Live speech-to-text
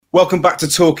Welcome back to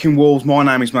Talking Wolves. My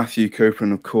name is Matthew Cooper,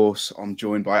 and of course, I'm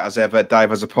joined by, as ever, Dave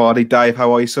Azzopardi. Dave,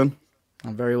 how are you, son?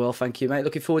 I'm very well, thank you, mate.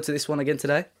 Looking forward to this one again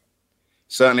today.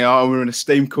 Certainly are. We're in a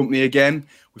steam company again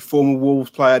with former Wolves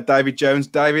player David Jones.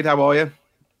 David, how are you?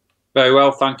 Very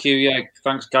well, thank you. Yeah,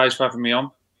 thanks, guys, for having me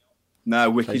on. No,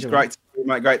 Wicky's great to see you,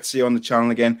 mate. Great to see you on the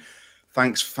channel again.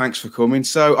 Thanks for coming.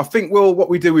 So I think, well, what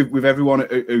we do with everyone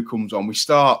who comes on, we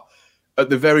start at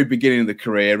the very beginning of the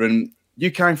career, and you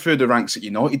came through the ranks at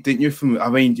United, didn't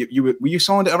you? Were you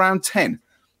signed at around 10?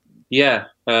 Yeah.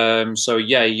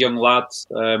 Young lad.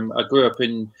 I grew up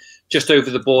in just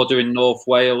over the border in North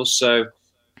Wales. So,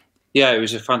 yeah, it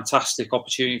was a fantastic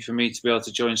opportunity for me to be able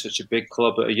to join such a big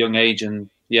club at a young age, and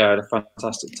yeah, I had a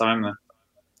fantastic time there.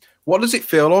 What does it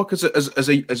feel like as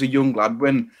a young lad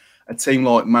when a team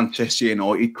like Manchester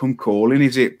United come calling?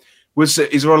 Is there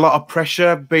a lot of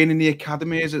pressure being in the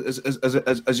academy as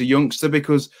a youngster,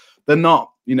 because they're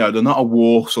not a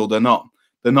Walsall, they're not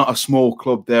a small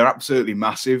club, they're absolutely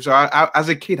massive. So as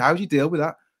a kid, how do you deal with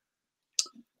that?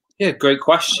 Yeah, great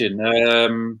question.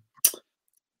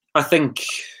 I think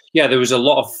there was a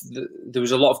lot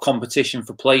of competition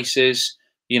for places.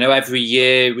 You know, every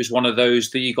year it was one of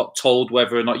those that you got told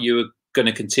whether or not you were going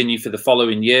to continue for the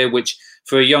following year, which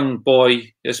for a young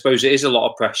boy, I suppose it is a lot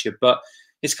of pressure, but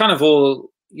it's kind of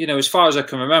all, you know, as far as I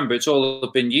can remember, it's all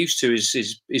I've been used to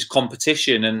is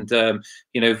competition and,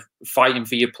 fighting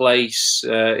for your place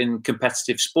in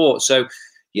competitive sport. So,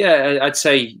 yeah, I'd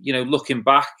say, you know, looking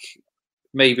back,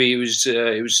 maybe it was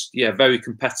very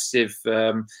competitive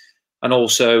and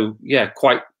also,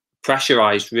 quite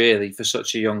pressurized really for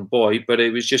such a young boy, but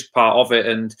it was just part of it.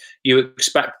 And you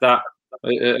expect that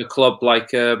at a club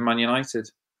like Man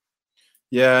United.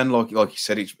 Yeah, and like you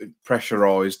said, it's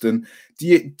pressurised. And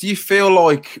do you feel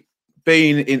like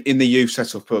being in the youth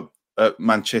setup at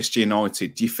Manchester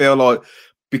United, do you feel like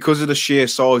because of the sheer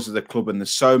size of the club and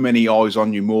there's so many eyes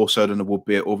on you more so than there would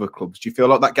be at other clubs, do you feel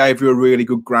like that gave you a really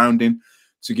good grounding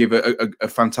to give a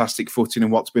fantastic footing in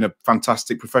what's been a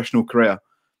fantastic professional career?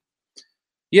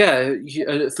 Yeah,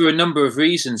 for a number of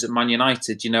reasons at Man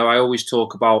United. You know, I always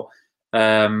talk about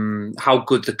how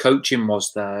good the coaching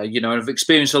was there. You know, and I've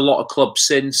experienced a lot of clubs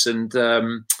since, and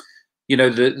you know,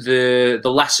 the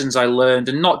lessons I learned,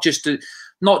 and not just the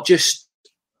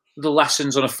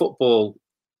lessons on a football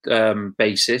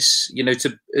basis. You know,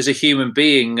 as a human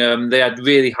being, they had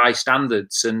really high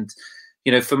standards, and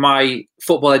you know, for my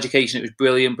football education, it was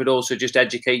brilliant, but also just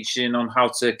education on how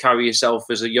to carry yourself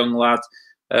as a young lad.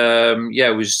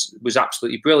 Was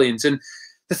absolutely brilliant. And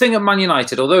the thing at Man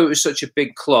United, although it was such a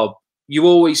big club, you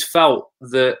always felt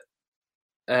that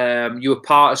you were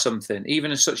part of something.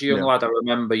 Even as such a young lad, I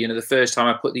remember, you know, the first time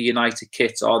I put the United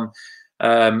kit on,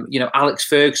 you know, Alex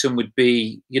Ferguson would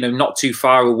be, you know, not too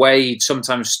far away. He'd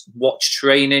sometimes watch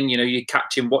training. You know, you'd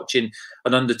catch him watching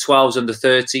an under-12s,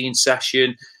 under-13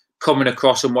 session, coming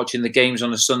across and watching the games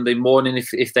on a Sunday morning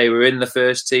if they were in the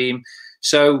first team.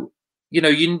 So, you know,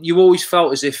 you always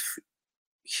felt as if,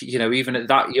 you know, even at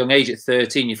that young age, at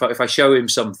 13, you felt if I show him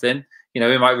something, you know,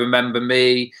 he might remember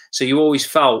me. So you always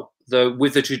felt that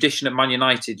with the tradition at Man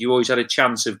United, you always had a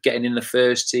chance of getting in the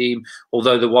first team,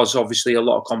 although there was obviously a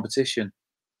lot of competition.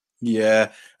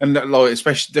 Yeah, and like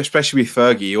especially with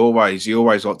Fergie, he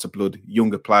always liked to blood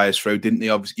younger players through, didn't he?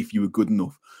 Obviously, if you were good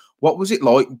enough. What was it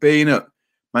like being at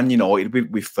Man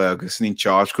United with Ferguson in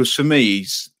charge? Because for me,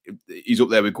 he's up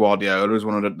there with Guardiola as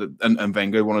one of and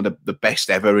Wenger, one of the best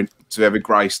ever to ever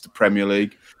grace the Premier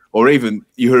League or even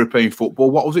European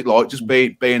football. What was it like just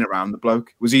being around the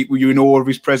bloke? Were you in awe of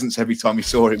his presence every time you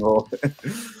saw him? Or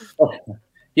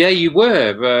yeah, you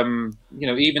were. You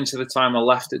know, even to the time I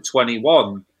left at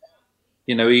 21,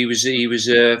 you know, he was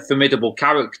a formidable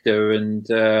character, and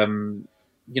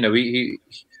you know, he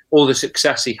all the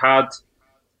success he had.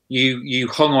 You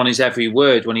hung on his every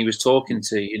word when he was talking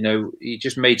to you. You know, he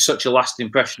just made such a lasting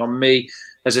impression on me.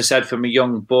 As I said, from a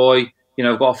young boy, you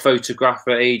know, I've got a photograph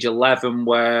at age 11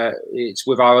 where it's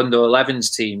with our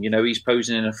under-11s team. You know, he's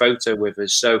posing in a photo with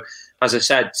us. So, as I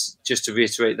said, just to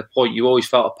reiterate the point, you always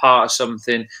felt a part of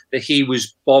something, that he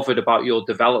was bothered about your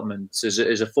development as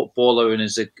a footballer and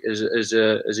as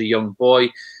a young boy.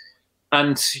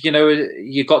 And, you know,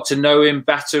 you got to know him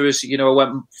better as, you know, I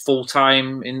went full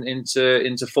time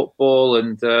into football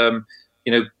and,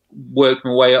 you know, worked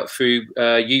my way up through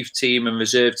youth team and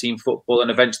reserve team football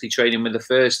and eventually training with the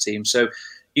first team. So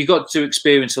you got to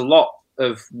experience a lot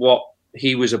of what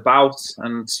he was about.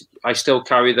 And I still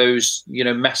carry those, you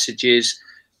know, messages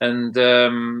and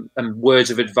words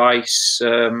of advice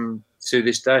to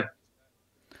this day.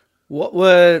 What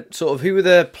were who were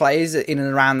the players in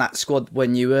and around that squad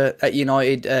when you were at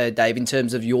United, Dave, in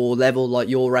terms of your level, like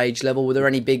your age level? Were there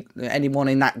anyone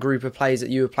in that group of players that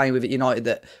you were playing with at United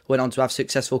that went on to have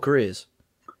successful careers?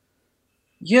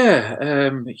 Yeah,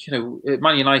 at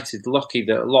Man United, lucky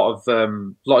that a lot of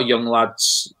young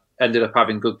lads ended up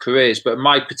having good careers. But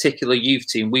my particular youth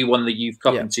team, we won the Youth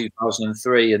Cup in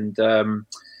 2003, and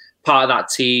part of that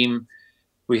team,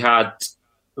 we had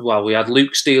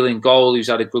Luke Steele in goal, who's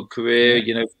had a good career,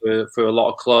 for a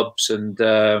lot of clubs, and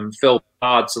Phil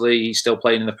Bardsley, he's still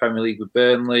playing in the Premier League with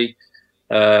Burnley.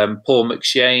 Paul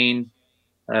McShane,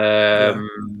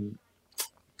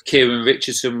 Kieran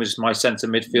Richardson was my centre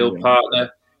midfield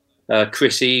partner.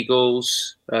 Chris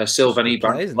Eagles, Sylvain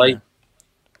Ebanks.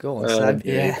 Go on, Sam.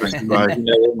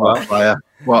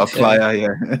 What a player!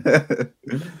 Yeah.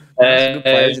 Good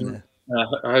players, isn't it?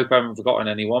 I hope I haven't forgotten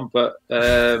anyone, but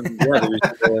there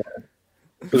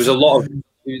was a lot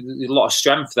of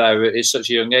strength there at such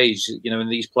a young age, and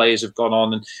these players have gone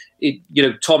on. And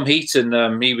Tom Heaton,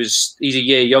 he's a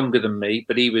year younger than me,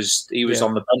 but he was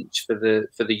on the bench for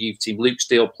the youth team. Luke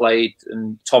Steele played,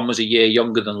 and Tom was a year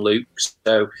younger than Luke,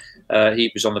 so he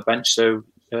was on the bench. So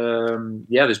there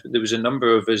was a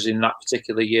number of us in that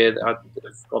particular year that have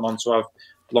gone on to have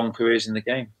long careers in the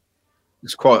game.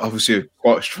 It's quite obviously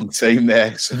quite a strong team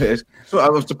there. So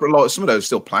some of those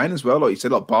still playing as well. Like you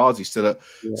said, like Bardsey still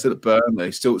at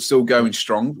Burnley, still going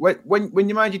strong. When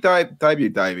you made your debut,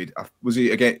 David, was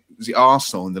it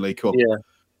Arsenal in the League Cup?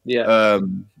 Yeah.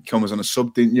 Come as on a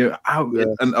sub, didn't you?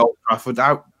 And Old Trafford.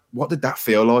 What did that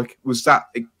feel like? Was that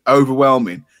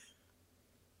overwhelming?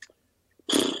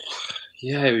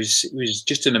 Yeah, it was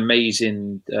just an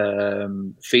amazing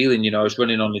feeling. I was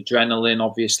running on adrenaline.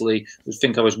 Obviously, I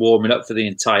think I was warming up for the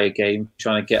entire game,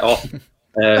 trying to get off.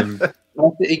 I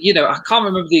can't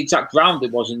remember the exact round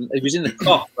it was. It was in the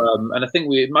cup, and I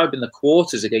think it might have been the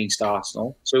quarters against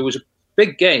Arsenal. So it was a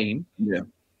big game. Yeah.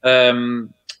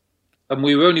 And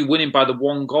we were only winning by the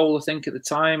one goal, I think, at the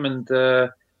time. And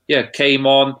came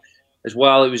on as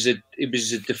well. It was a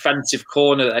defensive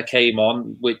corner that I came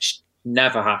on, which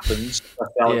never happens.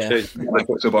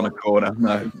 Puts up on a corner.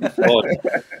 No. And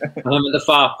I'm at the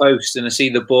far post, and I see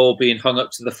the ball being hung up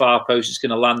to the far post. It's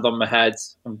going to land on my head.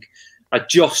 I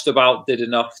just about did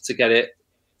enough to get it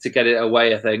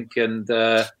away, I think, and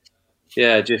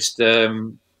just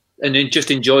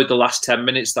enjoyed the last 10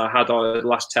 minutes that I had. The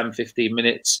last 10, 15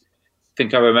 minutes. I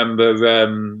think I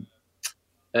remember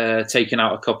taking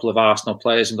out a couple of Arsenal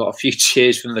players and got a few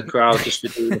cheers from the crowd just for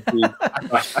doing a few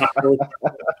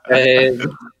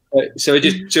so I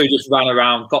just ran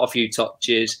around, got a few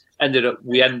touches, ended up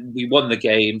we won the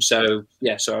game, so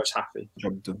I was happy.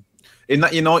 Job done. In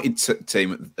that United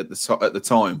team at the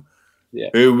time,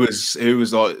 who was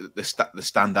like the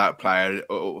standout player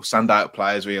or standout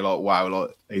players where you're like, wow,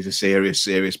 like he's a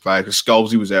serious player? Because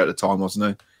Scholesy was there at the time, wasn't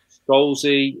he?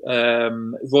 Scholesy,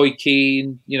 Roy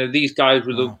Keane, these guys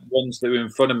were the ones that were in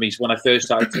front of me when I first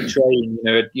started to train.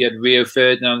 You had Rio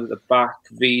Ferdinand at the back,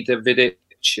 Vidic,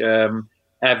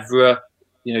 Evra,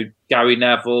 Gary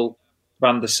Neville,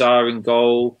 Van der Sar in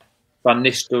goal, Van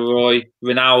Nistelrooy,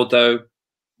 Ronaldo.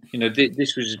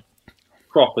 This was a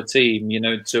proper team.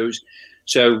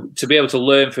 So to be able to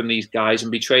learn from these guys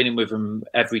and be training with them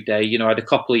every day. I had a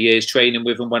couple of years training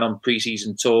with them, went on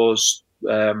pre-season tours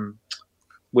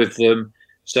with them.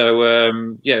 So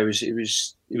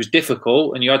it was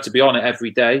difficult, and you had to be on it every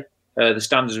day. The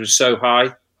standards were so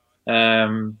high,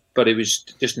 but it was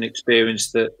just an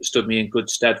experience that stood me in good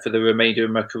stead for the remainder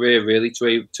of my career. Really,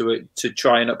 to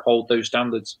try and uphold those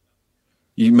standards.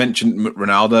 You mentioned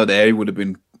Ronaldo there. He would have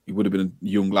been a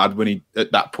young lad when he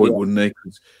at that point, wouldn't he?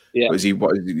 What is he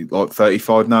like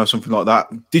 35 now, something like that?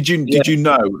 Did you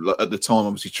know at the time,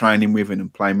 obviously training with him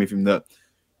and playing with him, that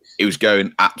he was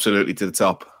going absolutely to the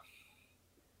top?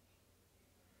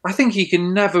 I think you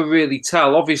can never really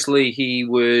tell. Obviously, he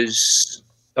was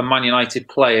a Man United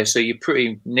player, so you're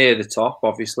pretty near the top,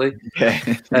 obviously.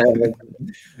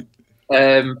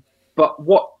 But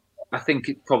what I think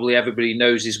probably everybody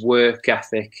knows, his work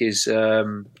ethic is,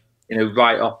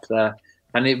 right up there.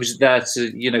 And it was there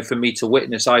to, for me to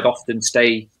witness. I'd often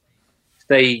stay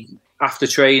after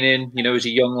training, as a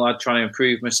young lad trying to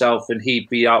improve myself, and he'd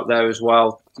be out there as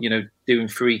well, doing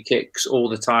free kicks all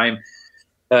the time.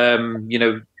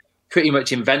 Pretty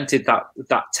much invented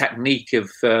that technique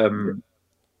of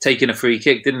taking a free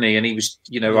kick, didn't he? And he was,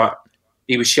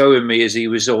 he was showing me as he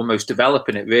was almost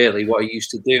developing it, really, what he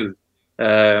used to do.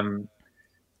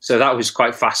 So that was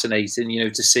quite fascinating,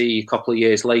 to see a couple of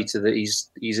years later that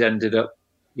he's ended up,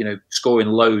 scoring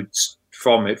loads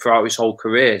from it throughout his whole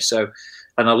career. So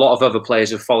and a lot of other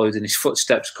players have followed in his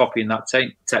footsteps, copying that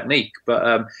technique.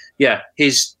 But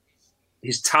his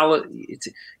talent,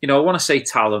 I want to say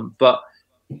talent, but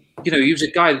he was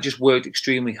a guy that just worked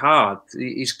extremely hard.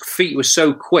 His feet were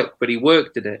so quick, but he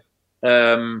worked at it.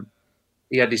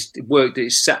 He had worked at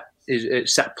his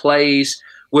set plays,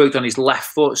 worked on his left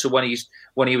foot. So when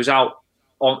he was out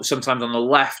sometimes on the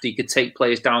left, he could take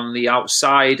players down the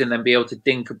outside and then be able to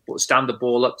stand the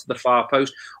ball up to the far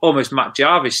post, almost Matt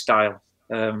Jarvis style.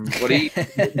 It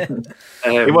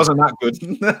wasn't that good.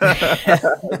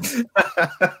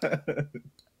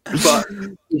 But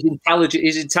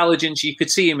his intelligence, you could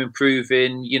see him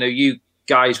improving. You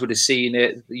guys would have seen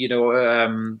it,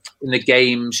 in the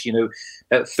games.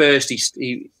 At first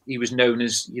he was known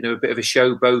as a bit of a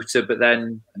showboater, but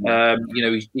then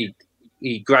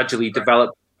he gradually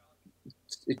developed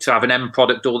to have an end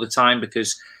product all the time,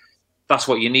 because that's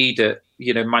what you need at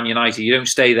Man United. You don't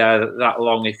stay there that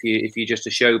long if you're just a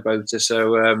showboater.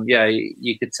 So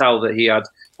you could tell that he had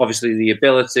obviously the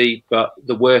ability, but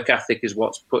the work ethic is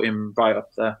what's put him right up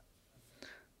there.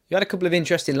 You had a couple of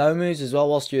interesting loan moves as well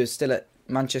whilst you were still at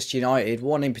Manchester United.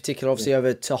 One in particular, obviously,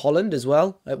 over to Holland as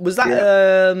well. Was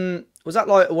that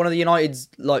like one of the United's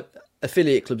like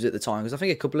affiliate clubs at the time? Because I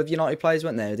think a couple of United players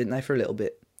went there, didn't they, for a little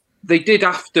bit? They did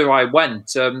after I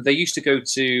went. They used to go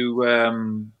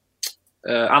to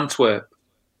Antwerp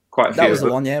quite a few. That was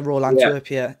the one, yeah, Royal Antwerp,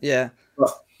 yeah.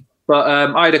 But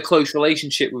I had a close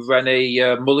relationship with René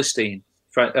Mullerstein.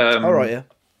 All right, yeah.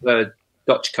 The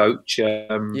Dutch coach,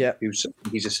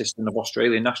 he's assistant of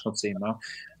Australian national team now,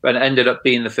 and ended up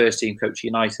being the first team coach at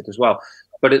United as well.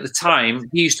 But at the time,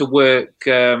 he used to work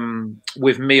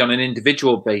with me on an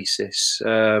individual basis.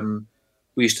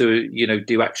 We used to,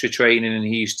 do extra training, and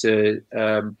he used to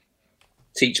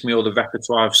teach me all the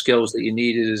repertoire of skills that you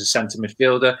needed as a centre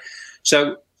midfielder.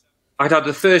 So I'd had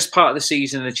the first part of the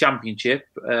season in the Championship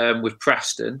with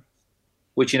Preston,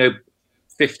 which,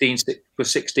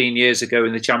 16 years ago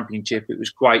in the Championship, it was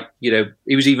quite, it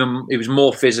was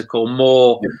more physical,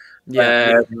 more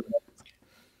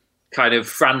kind of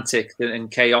frantic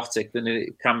and chaotic than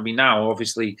it can be now.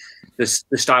 Obviously, the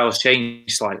style's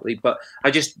changed slightly, but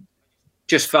I just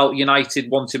felt United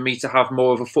wanted me to have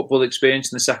more of a football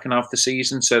experience in the second half of the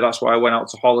season. So that's why I went out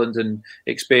to Holland and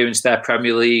experienced their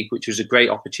Premier League, which was a great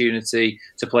opportunity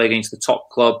to play against the top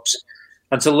clubs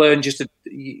and to learn just,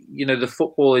 the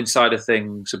football inside of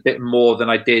things a bit more than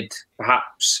I did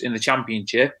perhaps in the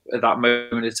Championship at that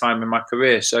moment of time in my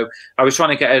career. So I was trying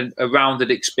to get a rounded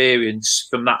experience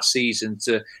from that season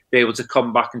to be able to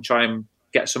come back and try and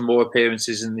get some more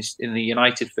appearances in the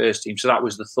United first team. So that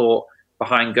was the thought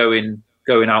behind going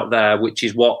out there, which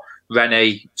is what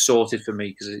René sorted for me,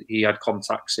 because he had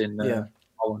contacts in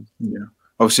Holland. Yeah,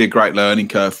 obviously a great learning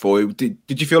curve for you.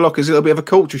 Did you feel like there's a little bit of a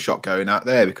culture shock going out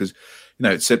there, because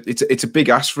it's a big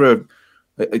ask for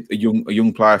a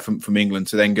young player from England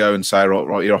to then go and say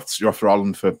right you're off for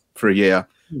Holland for a year.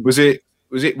 Was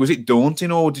it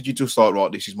daunting, or did you just like,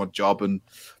 right, this is my job and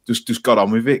just got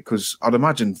on with it? Because I'd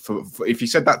imagine for if you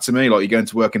said that to me, like you're going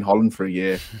to work in Holland for a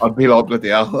year, I'd be like, bloody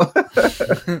hell.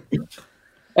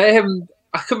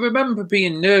 I can remember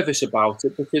being nervous about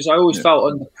it, because I always felt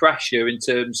under pressure in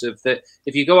terms of that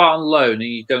if you go out on loan and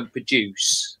you don't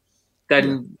produce,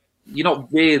 then you're not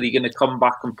really going to come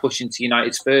back and push into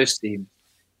United's first team.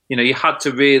 You had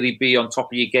to really be on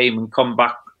top of your game and come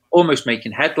back almost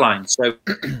making headlines. So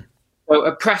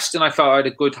at Preston, I felt I had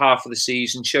a good half of the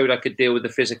season, showed I could deal with the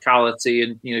physicality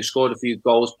and, scored a few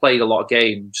goals, played a lot of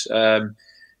games. And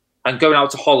going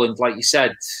out to Holland, like you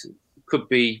said, could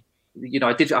be,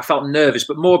 I felt nervous,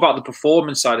 but more about the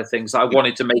performance side of things, that I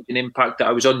wanted to make an impact, that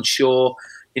I was unsure.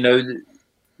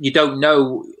 You don't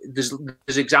know. There's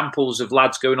examples of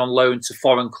lads going on loan to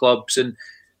foreign clubs, and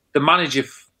the manager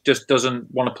just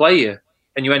doesn't want to play you,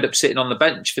 and you end up sitting on the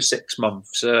bench for 6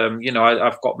 months.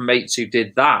 I've got mates who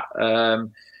did that.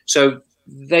 So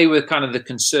they were kind of the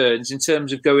concerns in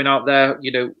terms of going out there.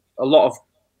 A lot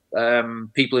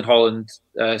of people in Holland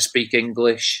speak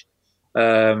English.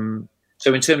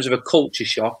 So in terms of a culture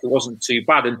shock, it wasn't too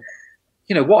bad. And,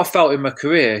 what I felt in my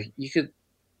career,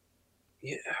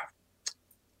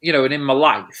 and in my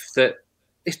life, that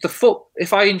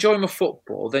if I enjoy my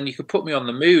football, then you could put me on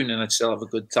the moon and I'd still have a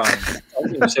good time.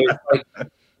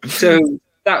 So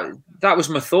that was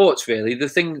my thoughts, really. The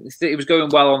thing, it was going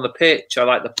well on the pitch. I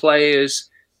liked the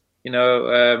players. I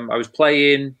was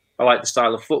playing. I liked the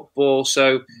style of football.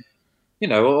 So,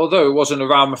 although it wasn't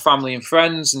around my family and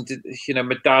friends, and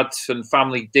my dad and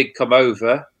family did come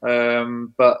over,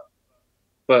 but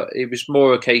it was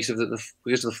more a case of that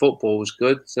because the football was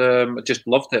good. I just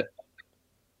loved it.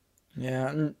 Yeah,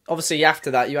 and obviously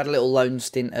after that you had a little loan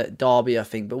stint at Derby, I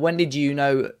think. But when did you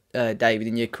know, David,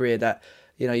 in your career that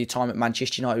your time at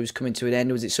Manchester United was coming to an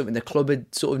end? Was it something the club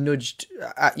had sort of nudged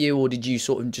at you, or did you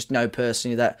sort of just know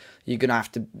personally that you're going to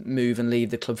have to move and leave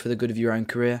the club for the good of your own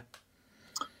career?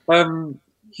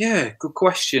 Yeah, good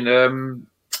question.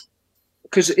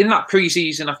 Because in that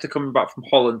pre-season after coming back from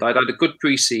Holland, I'd had a good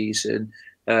pre-season,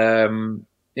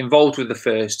 involved with the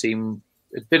first team,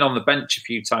 had been on the bench a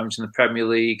few times in the Premier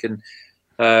League, and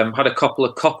had a couple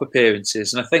of cup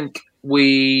appearances. And I think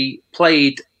we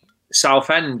played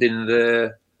Southend in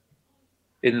the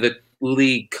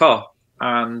League Cup,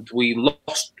 and we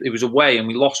lost. It was away, and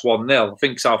we lost 1-0. I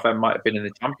think Southend might have been in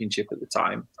the Championship at the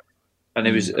time. And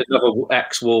it was another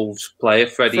ex-Wolves player,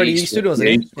 Freddie Eastwood, wasn't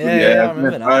he? Yeah, I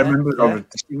remember that. I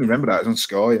remember that. It was on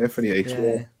Sky, Freddie Eastwood.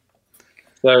 Yeah.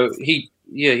 So he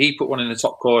put one in the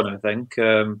top corner, I think,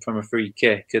 from a free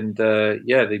kick, and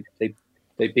they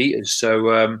beat us. So,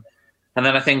 and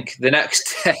then I think the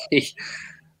next day,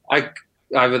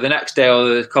 either the next day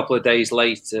or a couple of days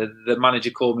later, the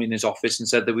manager called me in his office and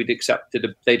said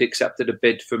that they'd accepted a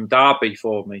bid from Derby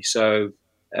for me. So.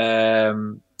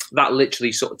 That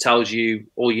literally sort of tells you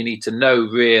all you need to know,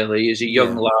 really, as a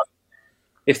young lad.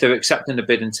 If they're accepting the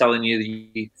bid and telling you that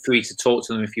you're free to talk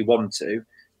to them if you want to,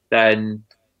 then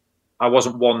I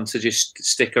wasn't one to just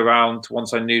stick around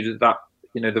once I knew that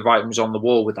the writing was on the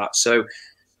wall with that. So,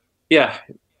 yeah,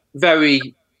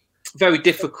 very, very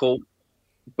difficult,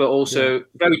 but also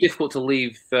very difficult to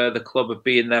leave the club of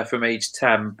being there from age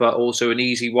 10, but also an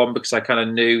easy one because I kind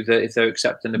of knew that if they're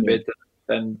accepting the bid,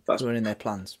 then that's in their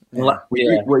plans. Yeah.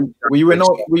 Were you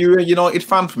a United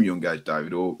fan from young age,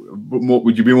 David, or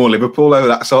would you be more Liverpool over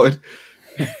that side?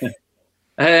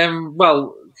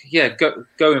 Well, yeah,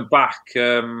 going back,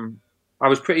 I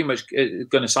was pretty much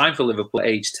going to sign for Liverpool at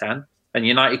age 10, and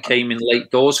United came in late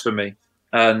doors for me,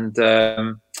 and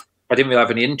I didn't really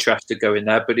have any interest to go in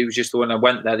there, but it was just when I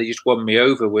went there, they just won me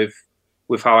over with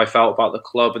how I felt about the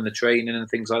club and the training and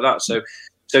things like that. So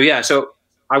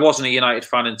I wasn't a United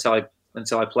fan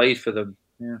until I played for them.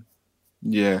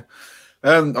 Yeah.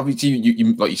 Obviously,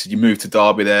 you like you said, you moved to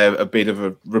Derby there. A bit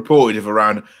of reported of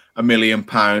around £1 million.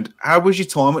 How was your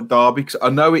time at Derby? Because I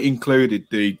know it included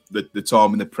the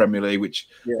time in the Premier League, which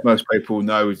most people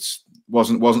know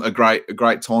wasn't a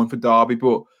great time for Derby.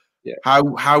 But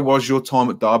how was your time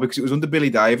at Derby? Because it was under Billy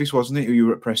Davies, wasn't it? Who you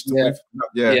were at Preston with?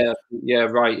 Right.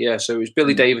 Yeah. So it was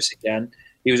Billy Davies again.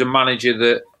 He was a manager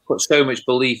that put so much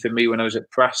belief in me when I was at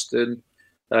Preston.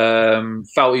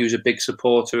 Felt he was a big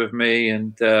supporter of me,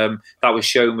 and that was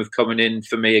shown with coming in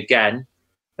for me again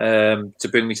to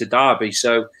bring me to Derby.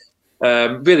 So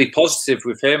really positive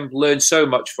with him. Learned so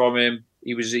much from him.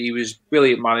 He was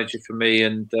brilliant manager for me,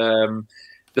 and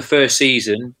the first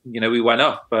season, we went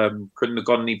up. Couldn't have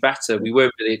gone any better. We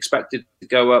weren't really expected to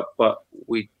go up, but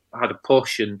we had a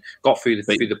push and got through the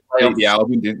playoffs. Beat the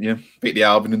Albion, didn't you? Beat the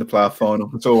Albion in the playoff final.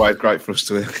 It's always great for us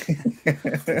to.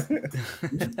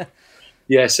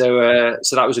 Yeah, so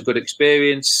that was a good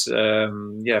experience.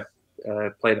 Playing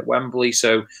at Wembley,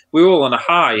 so we were all on a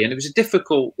high, and it was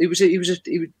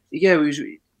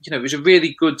a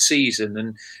really good season.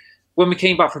 And when we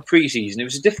came back for pre-season, it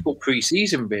was a difficult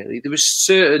pre-season. Really, there was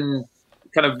certain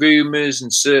kind of rumours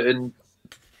and certain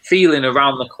feeling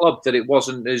around the club that it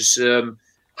wasn't as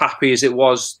happy as it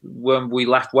was when we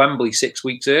left Wembley 6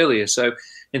 weeks earlier. So,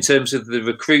 in terms of the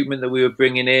recruitment that we were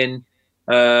bringing in,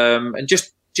 and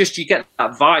just you get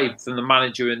that vibe from the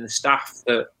manager and the staff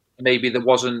that maybe there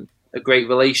wasn't a great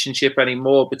relationship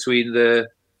anymore between the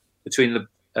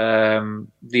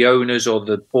owners or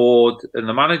the board and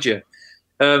the manager.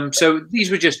 So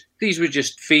these were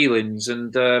just feelings,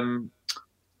 and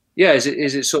as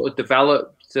it sort of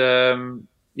developed, the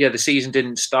season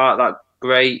didn't start that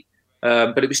great,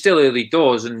 but it was still early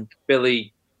doors, and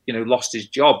Billy, lost his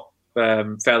job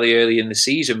fairly early in the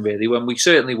season, really, when we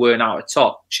certainly weren't out of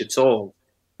touch at all.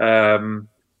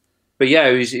 But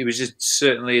it was just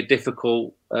certainly a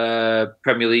difficult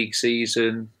Premier League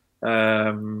season.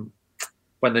 When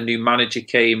the new manager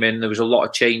came in, there was a lot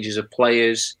of changes of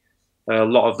players. A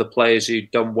lot of the players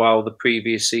who'd done well the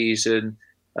previous season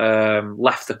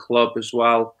left the club as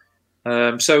well.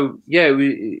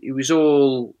 It was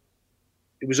all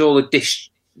a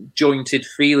disjointed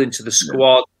feeling to the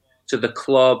squad, to the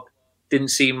club. Didn't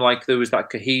seem like there was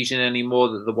that cohesion anymore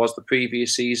that there was the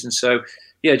previous season. So.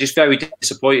 Yeah, just very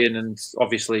disappointing, and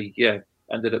obviously,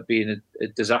 ended up being a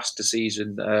disaster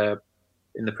season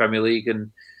in the Premier League,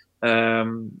 and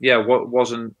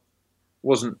wasn't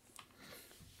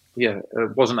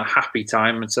a happy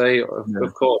time, I'd say,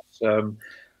 of course. But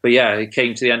it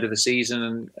came to the end of the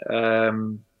season,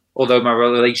 and although my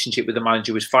relationship with the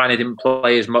manager was fine, I didn't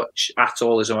play as much at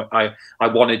all as I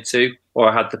wanted to, or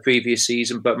I had the previous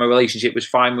season. But my relationship was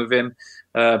fine with him.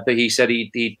 But he said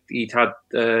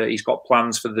he's got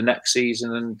plans for the next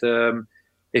season, and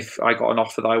if I got an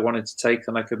offer that I wanted to take,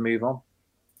 then I could move on.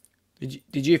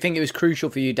 Did you think it was crucial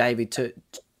for you, David,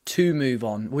 to move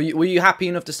on? Were you happy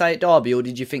enough to stay at Derby, or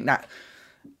did you think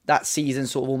that season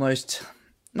sort of almost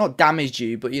not damaged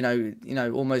you, but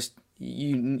almost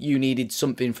you needed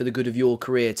something for the good of your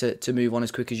career to move on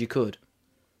as quick as you could?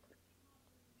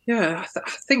 Yeah,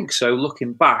 I think so.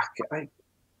 Looking back, I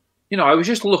was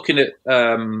just looking at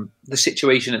the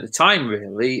situation at the time,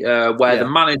 really, where the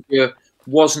manager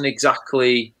wasn't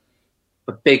exactly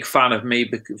a big fan of me.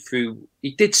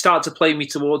 He did start to play me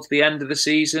towards the end of the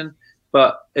season,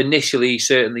 but initially he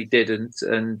certainly didn't.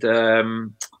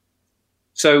 And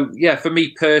so, yeah, for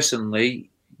me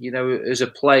personally, as a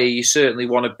player, you certainly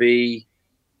want to be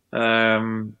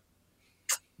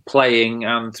playing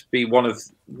and be one of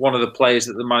the players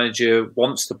that the manager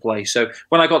wants to play. So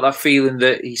when I got that feeling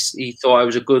that he thought I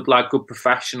was a good lad, good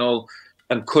professional,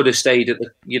 and could have stayed at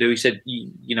the, he said,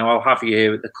 I'll have you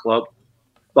here at the club,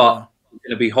 but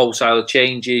going to be wholesale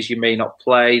changes. You may not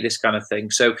play, this kind of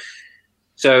thing. So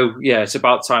yeah, it's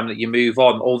about time that you move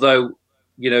on. Although,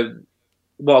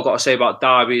 what I've got to say about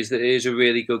Derby is that it is a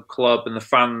really good club, and the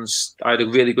fans, I had a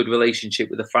really good relationship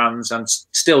with the fans, and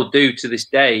still do to this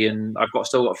day. And I've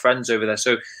still got friends over there.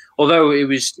 So although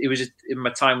my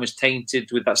time was tainted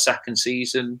with that second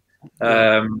season,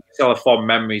 still have fond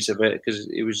memories of it because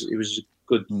it was a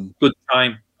good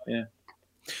time. Yeah.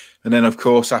 And then, of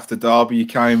course, after Derby, you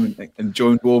came and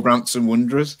joined Wolverhampton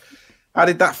Wanderers. How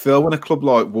did that feel when a club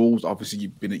like Wolves, obviously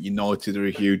you've been at United, they're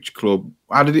a huge club.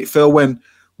 How did it feel when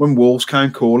Wolves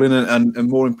came calling and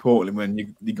more importantly, when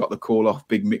you got the call off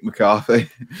Big Mick McCarthy?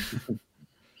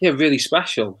 Yeah, really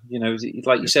special.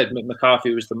 Like you said, Mick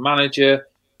McCarthy was the manager,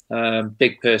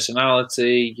 big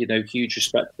personality, huge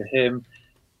respect for him.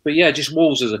 But yeah, just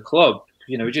Wolves as a club,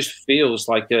 it just feels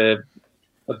like a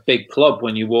big club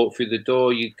when you walk through the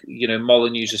door.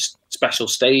 Molineux's a special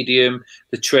stadium,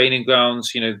 the training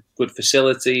grounds, good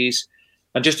facilities,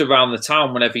 and just around the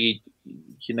town. Whenever you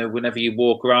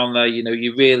walk around there,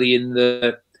 you're really in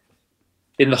the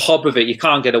hub of it. You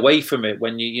can't get away from it.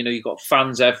 When you've got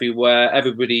fans everywhere.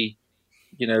 Everybody,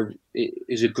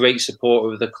 is a great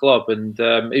supporter of the club, and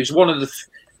it was one of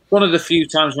the few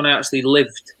times when I actually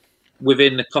lived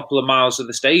within a couple of miles of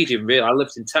the stadium. Really, I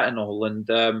lived in Tettenhall, and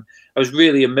I was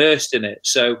really immersed in it.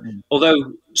 So,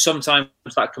 although sometimes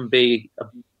that can be a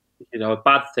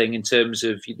bad thing in terms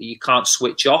of you can't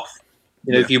switch off.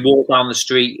 If you walk down the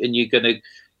street and you're gonna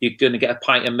get a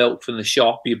pint of milk from the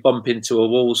shop, you bump into a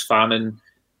Wolves fan,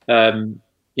 and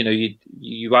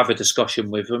you have a discussion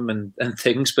with them and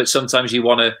things. But sometimes you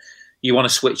want to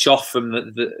switch off from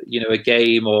a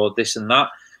game or this and that.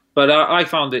 But I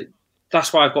found it.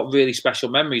 That's why I've got really special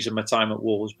memories of my time at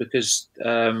Wolves, because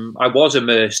I was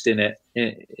immersed in it,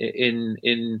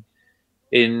 in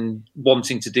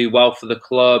wanting to do well for the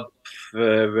club, for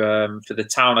the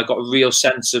town. I got a real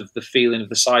sense of the feeling of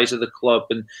the size of the club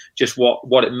and just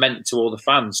what it meant to all the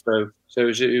fans. So it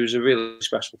was a really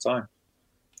special time.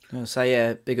 I'll say,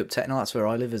 yeah, big up Tettenhall. That's where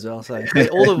I live as well. So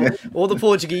all the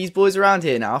Portuguese boys around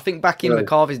here now. I think back in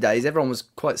McCarthy's days, everyone was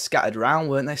quite scattered around,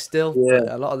 weren't they? Still,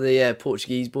 a lot of the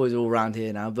Portuguese boys are all around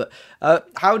here now. But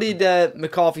how did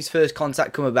McCarthy's first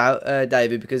contact come about,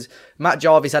 David? Because Matt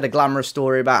Jarvis had a glamorous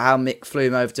story about how Mick flew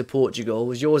him over to Portugal.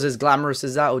 Was yours as glamorous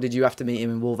as that, or did you have to meet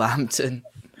him in Wolverhampton?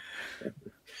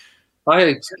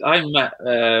 I met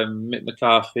Mick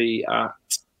McCarthy at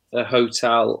a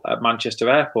hotel at Manchester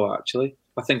Airport, actually.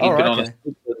 I think he'd been on a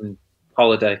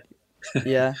holiday.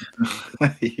 Yeah.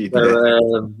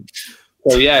 So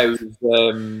yeah, it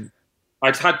was,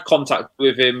 I'd had contact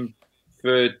with him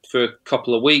for a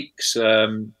couple of weeks.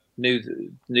 Knew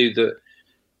that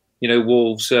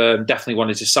Wolves definitely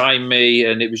wanted to sign me,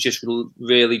 and it was just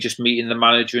really just meeting the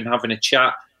manager and having a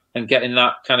chat and getting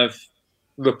that kind of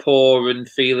rapport and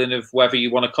feeling of whether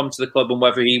you want to come to the club and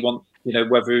whether he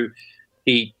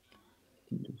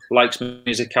likes me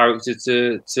as a character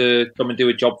to come and do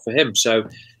a job for him. So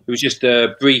it was just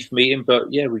a brief meeting,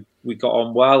 but yeah, we got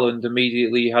on well, and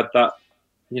immediately had that.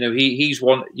 He's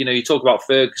one. You talk about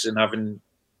Ferguson having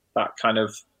that kind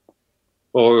of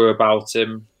aura about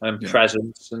him and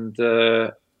presence, and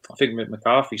I think Mick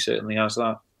McCarthy certainly has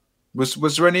that.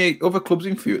 Was there any other clubs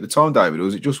in for you at the time, David, or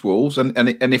was it just Wolves? And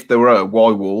if there were,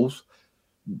 why Wolves?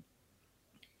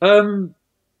 I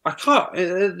can't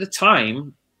at the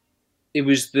time. It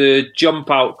was the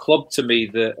jump out club to me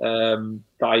that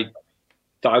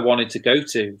I wanted to go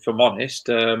to, if I'm honest.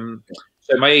 So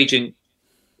my agent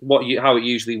how it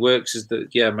usually works is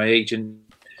that my agent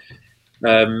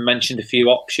mentioned a few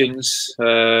options,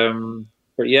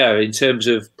 but in terms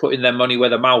of putting their money where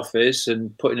their mouth is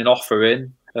and putting an offer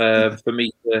in for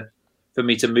me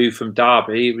to move from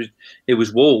Derby, it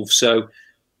was Wolves. So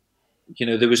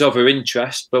there was other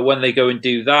interest, but when they go and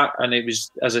do that, and it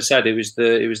was, as I said, it was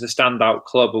the standout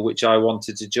club of which I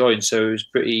wanted to join. So it was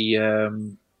pretty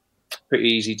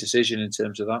easy decision in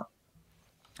terms of that.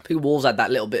 I think Wolves had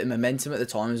that little bit of momentum at the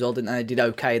time as well, didn't they? They did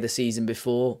okay the season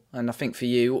before, and I think for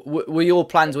you, were your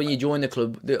plans when you joined the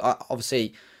club?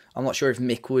 Obviously, I'm not sure if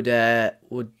Mick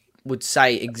would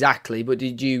say exactly, but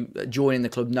did you joining the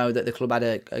club know that the club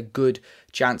had a good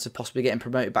chance of possibly getting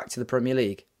promoted back to the Premier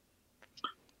League?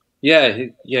 Yeah,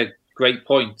 great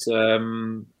point. I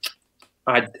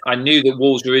knew that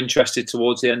Wolves were interested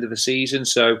towards the end of the season,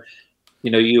 so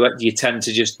you tend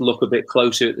to just look a bit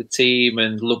closer at the team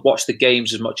and watch the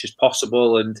games as much as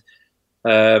possible. And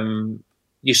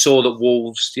you saw that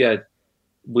Wolves,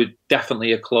 were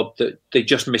definitely a club that they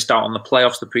just missed out on the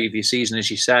playoffs the previous season,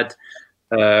 as you said.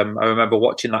 I remember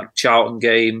watching that Charlton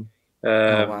game.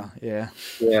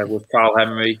 With Carl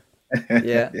Henry.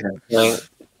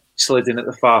 Slid in at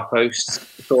the far post.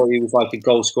 Thought he was like a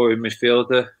goal-scoring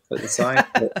midfielder at the time.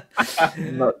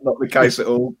 Not the case at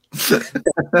all.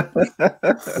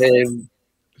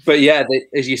 But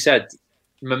as you said,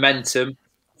 momentum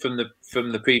from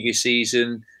the previous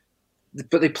season.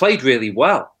 But they played really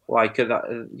well. Like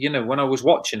that, when I was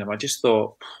watching them, I just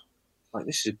thought, like,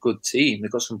 this is a good team.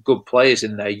 They've got some good players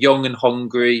in there, young and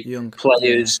hungry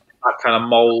players, that kind of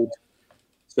mould.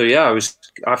 So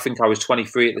I think I was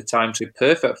 23 at the time, so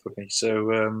perfect for me.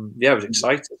 So I was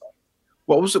excited.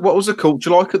 What was the culture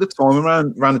like at the time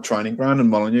around the training ground in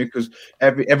Molineux? Because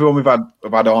everyone we've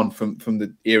had on from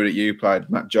the era that you played,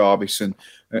 Matt Jarvis and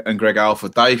Greg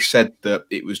Alford, they said that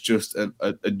it was just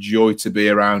a joy to be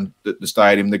around the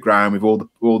stadium, the ground, with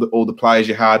all the players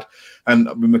you had, and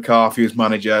with McCarthy as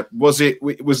manager. Was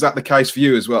that the case for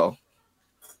you as well?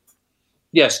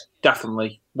 Yes,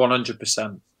 definitely,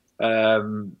 100%.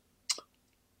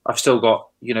 I've still got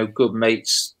good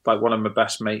mates. Like, one of my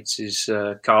best mates is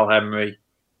Carl Henry.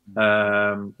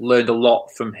 Learned a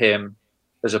lot from him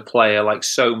as a player, like,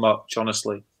 so much,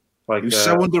 honestly. Like, he was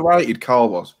so underrated. Carl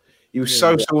was. He was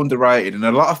so underrated, and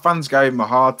a lot of fans gave him a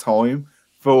hard time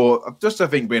for just, I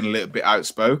think, being a little bit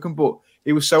outspoken. But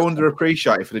he was so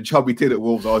underappreciated for the job he did at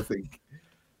Wolves, I think.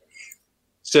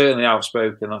 Certainly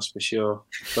outspoken, that's for sure.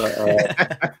 But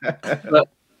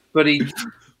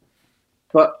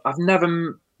But I've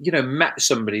never, met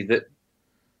somebody that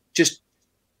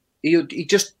he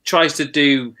just tries to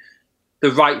do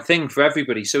the right thing for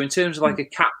everybody. So in terms of like a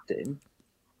captain,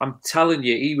 I'm telling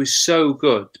you, he was so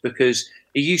good because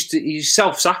he's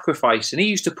self-sacrificing. He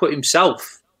used to put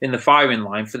himself in the firing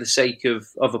line for the sake of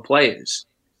other players.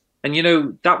 And,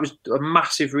 that was a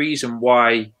massive reason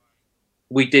why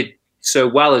we did so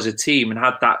well as a team and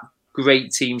had that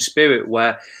great team spirit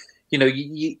where,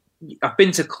 I've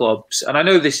been to clubs, and I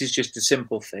know this is just a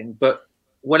simple thing, but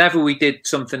whenever we did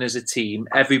something as a team,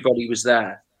 everybody was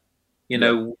there,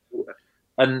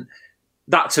 and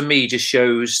that to me just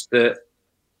shows that,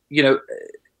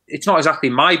 it's not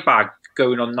exactly my bag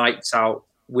going on nights out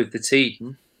with the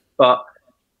team, but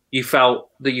you felt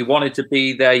that you wanted to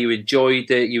be there, you enjoyed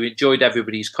it, you enjoyed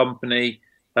everybody's company.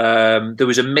 There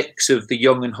was a mix of the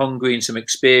young and hungry and some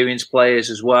experienced players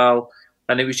as well.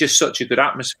 And it was just such a good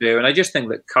atmosphere. And I just think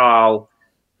that Carl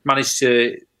managed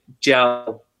to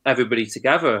gel everybody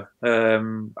together.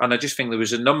 And I just think there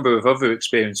was a number of other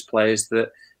experienced players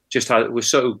that just were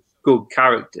so good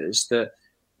characters that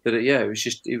it was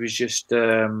just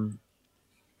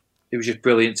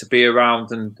brilliant to be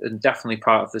around and definitely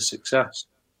part of the success.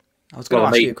 I was going to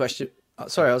ask you a question.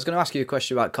 Sorry, I was going to ask you a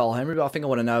question about Carl Henry, but I think I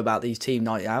want to know about these team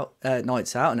nights out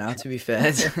now. To be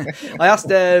fair, I asked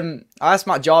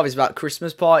Matt Jarvis about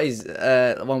Christmas parties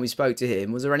when we spoke to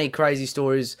him. Was there any crazy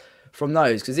stories from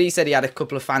those? Because he said he had a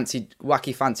couple of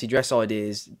wacky fancy dress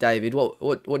ideas. David,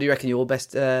 what do you reckon your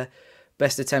best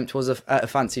attempt was at a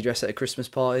fancy dress at a Christmas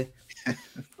party?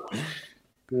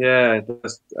 Yeah,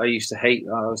 I used to hate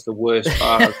that. That was the worst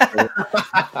part.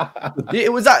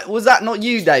 Was that not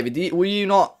you, David? Were you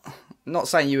not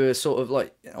saying you were sort of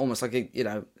like almost like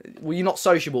were you not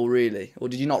sociable really, or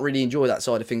did you not really enjoy that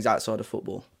side of things outside of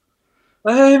football?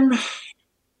 I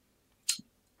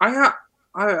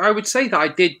would say that I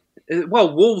did.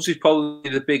 Well, Wolves is probably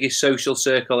the biggest social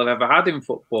circle I've ever had in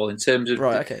football in terms of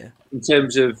in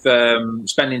terms of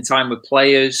spending time with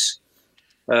players,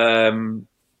 but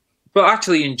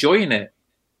actually enjoying it.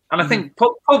 And I think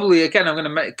probably again, I'm going to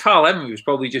make Carl Henry was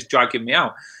probably just dragging me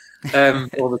out.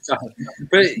 all the time.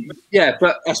 But yeah,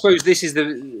 but I suppose this is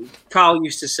Carl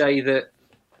used to say that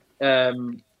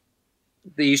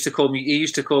he used to call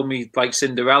me like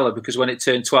Cinderella, because when it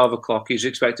turned 12 o'clock, he was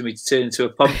expecting me to turn into a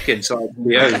pumpkin so I could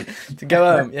be home. To go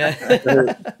home, yeah.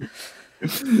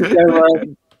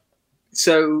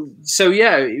 So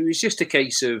yeah, it was just a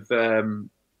case of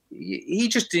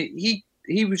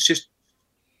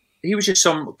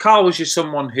Carl was just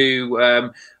someone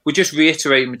who would just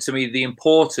reiterate to me the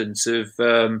importance of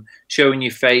showing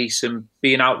your face and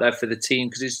being out there for the team,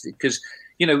 because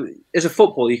you know, as a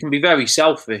footballer, you can be very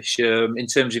selfish in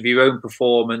terms of your own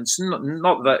performance.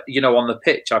 Not that, you know, on the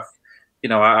pitch, I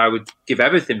would give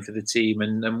everything for the team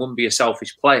and wouldn't be a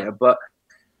selfish player, but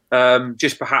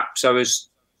just perhaps I was,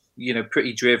 you know,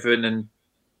 pretty driven and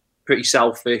pretty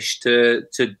selfish to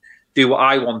do what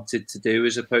I wanted to do,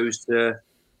 as opposed to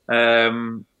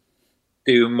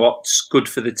doing what's good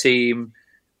for the team.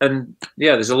 And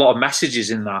yeah, there's a lot of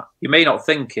messages in that. You may not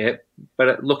think it,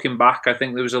 but looking back, I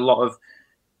think there was a lot of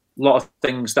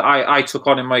things that I took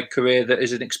on in my career, that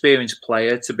as an experienced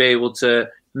player, to be able to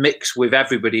mix with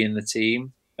everybody in the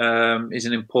team is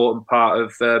an important part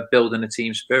of building a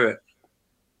team spirit.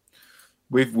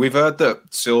 We've heard that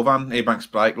Sylvan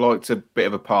Ebanks-Blake liked a bit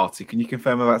of a party. Can you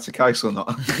confirm if that's the case or not?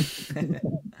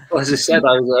 Well, as I said,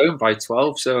 I was home by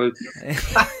 12, so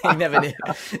you never knew.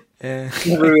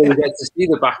 Never really get to see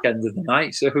the back end of the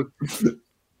night, so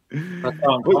I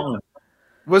can't comment.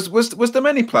 Was there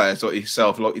many players like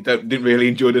yourself, like you didn't really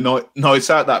enjoy the nights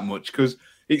out that much? Because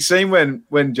it seemed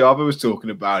when Java was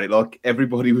talking about it, like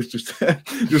everybody was just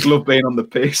just loved being on the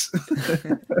piss.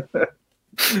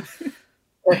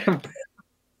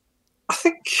 I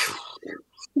think it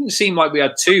didn't seem like we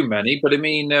had too many, but I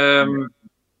mean,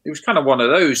 it was kind of one of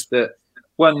those that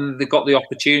when they got the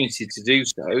opportunity to do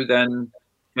so, then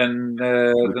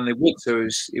they would. So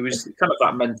it was kind of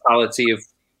that mentality of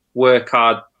work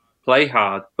hard, play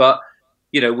hard. But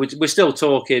you know, we're still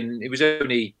talking. It was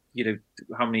only, you know,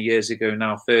 how many years ago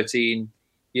now? 13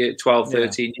 years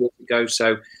ago.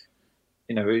 So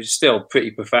you know, it was still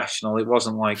pretty professional. It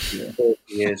wasn't like 30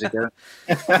 years ago.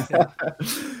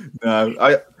 No,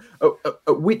 at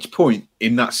which point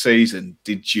in that season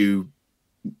did you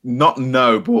not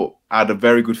know, but had a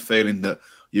very good feeling that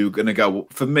you were going to go?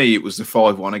 For me, it was the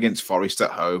 5-1 against Forest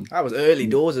at home. That was early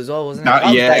doors as well, wasn't it?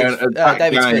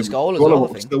 David's first goal as well, I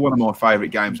think. Still one of my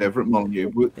favourite games ever at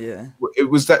Molineux. Yeah.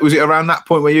 Was it around that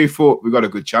point where you thought we got a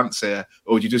good chance here,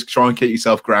 or did you just try and keep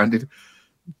yourself grounded?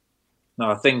 No,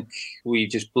 I think we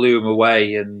just blew them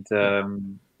away, and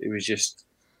it was just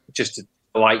a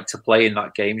delight to play in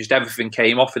that game. Just everything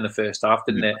came off in the first half,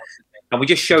 didn't it? And we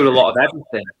just showed a lot of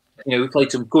everything. You know, we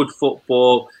played some good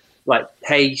football, like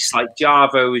pace. Like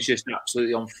Javo was just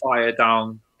absolutely on fire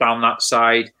down that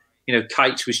side. You know,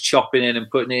 Kites was chopping in and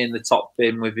putting it in the top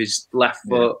bin with his left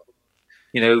foot.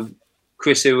 You know,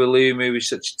 Chris Iwelumo was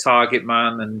such a target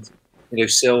man, and you know,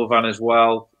 Sylvan as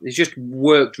well. It just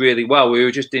worked really well. We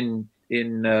were just in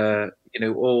you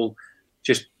know, all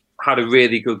just had a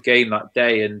really good game that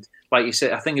day. And like you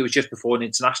said, I think it was just before an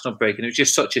international break, and it was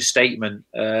just such a statement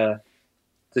to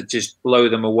just blow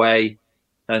them away.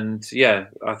 And yeah,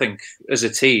 I think as a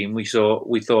team, we thought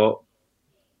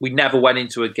we never went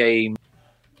into a game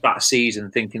that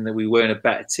season thinking that we weren't a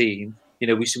better team. You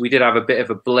know, we did have a bit of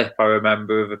a blip, I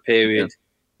remember, of a period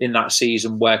in that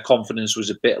season where confidence was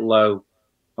a bit low,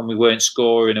 and we weren't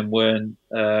scoring and weren't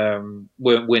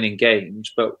winning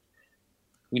games. But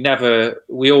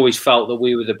we always felt that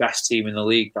we were the best team in the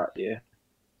league that year.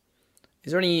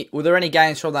 Were there any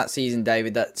games from that season,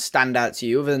 David, that stand out to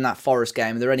you other than that Forest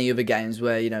game? Are there any other games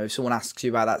where, you know, if someone asks you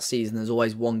about that season, there's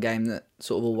always one game that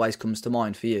sort of always comes to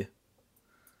mind for you?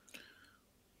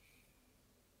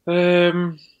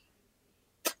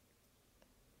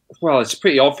 Well, it's a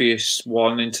pretty obvious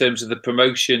one in terms of the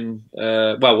promotion.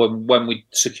 When we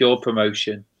secured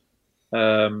promotion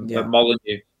at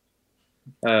Molineux.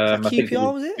 I think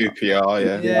QPR, was it? QPR,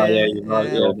 yeah, you're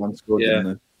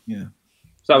right. Yeah.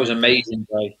 So that was an amazing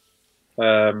day.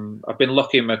 I've been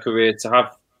lucky in my career to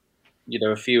have, you know,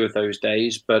 a few of those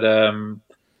days, but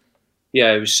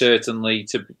it was certainly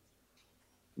to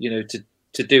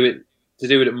do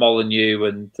it at Molineux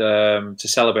and to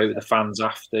celebrate with the fans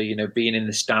after, you know, being in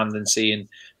the stand and seeing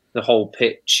the whole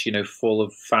pitch, you know, full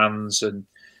of fans, and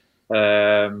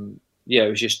it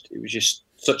was just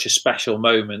such a special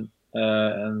moment,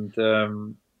 it's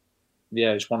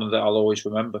one that I'll always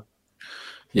remember.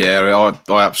 Yeah,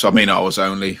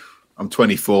 I'm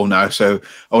 24 now, so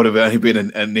I would have only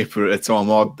been a nipper at the time.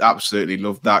 I absolutely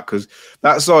loved that, because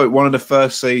that's like one of the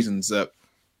first seasons that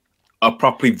I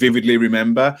properly vividly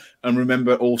remember, and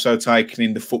remember also taking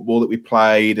in the football that we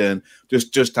played and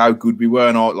just how good we were.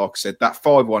 And like I said, that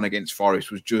 5-1 against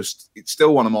Forest was it's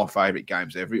still one of my favourite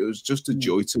games ever. It was just a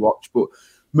joy to watch. But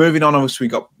moving on, obviously we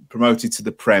got promoted to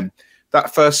the Prem.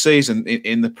 That first season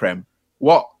in the Prem,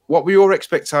 what were your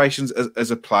expectations as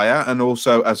a player and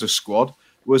also as a squad?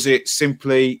 Was it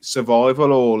simply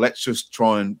survival, or let's just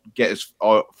try and get as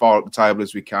far up the table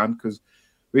as we can? Because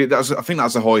I think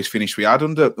that's the highest finish we had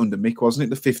under Mick,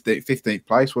 wasn't it? The 15th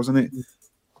place, wasn't it?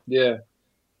 Yeah.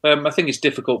 I think it's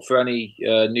difficult for any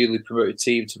newly promoted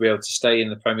team to be able to stay in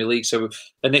the Premier League. So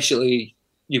initially,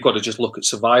 you've got to just look at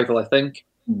survival, I think.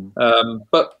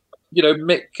 But,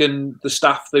 Mick and the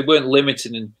staff, they weren't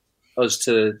limiting us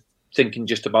to thinking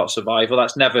just about survival.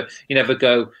 You never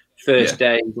go first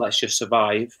day, let's just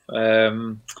survive.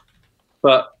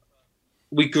 But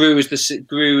we grew as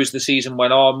the season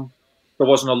went on. There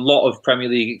wasn't a lot of Premier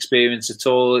League experience at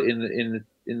all in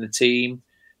the team,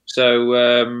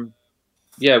 so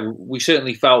we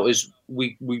certainly felt as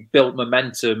we built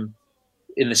momentum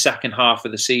in the second half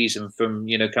of the season from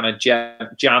kind of Jan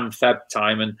Feb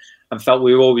time, and felt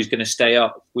we were always going to stay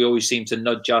up. We always seemed to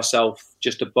nudge ourselves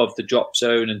just above the drop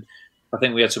zone, and I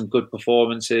think we had some good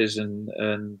performances, and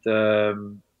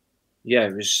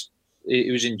it was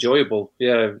enjoyable.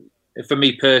 Yeah, for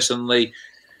me personally.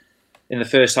 In the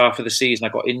first half of the season, I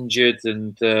got injured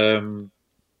and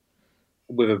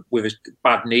with a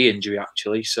bad knee injury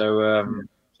actually. So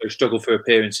I struggled for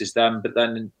appearances then. But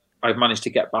then I managed to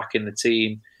get back in the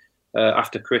team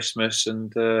after Christmas,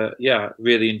 and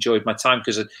really enjoyed my time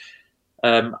because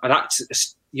I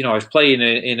was playing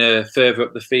in a further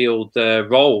up the field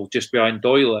role just behind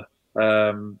Doyle,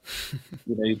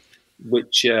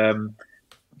 which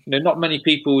not many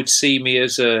people would see me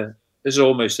as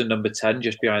almost a number 10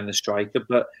 just behind the striker,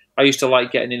 but I used to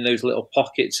like getting in those little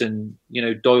pockets, and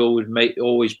Doyle would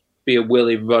always be a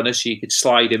willing runner, so you could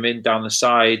slide him in down the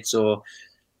sides, or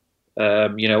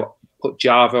put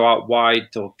Java out wide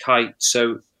or Kite.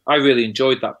 So I really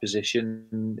enjoyed that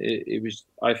position.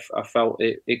 I felt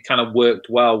it kind of worked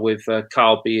well with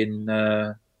Carl being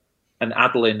and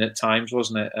Adeline at times,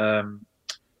 wasn't it?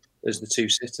 As the two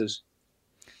sitters.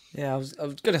 Yeah, I was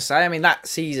going to say. I mean, that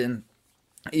season.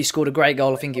 He scored a great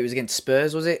goal. I think it was against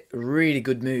Spurs, was it? A really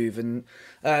good move. And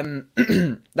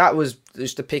that was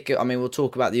just a pick. I mean, we'll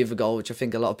talk about the other goal, which I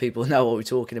think a lot of people know what we're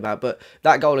talking about. But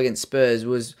that goal against Spurs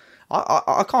was...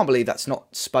 I can't believe that's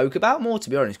not spoke about more,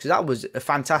 to be honest, because that was a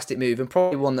fantastic move and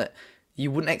probably one that you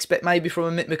wouldn't expect maybe from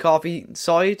a Mick McCarthy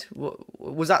side.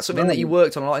 Was that something that you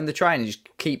worked on a lot in the training, just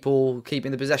keeping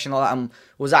the possession like that? And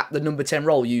was that the number 10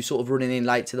 role, you sort of running in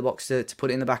late to the box to put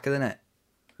it in the back of the net?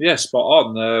 Yeah, spot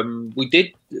on. We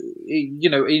did,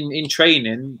 in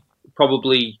training,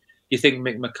 probably you think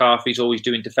Mick McCarthy's always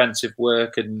doing defensive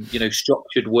work and,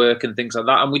 structured work and things like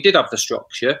that. And we did have the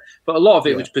structure, but a lot of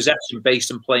it was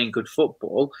possession-based and playing good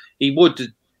football. He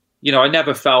would, I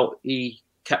never felt he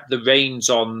kept the reins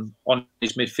on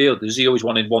his midfielders. He always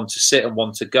wanted one to sit and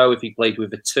one to go if he played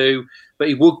with a 2. But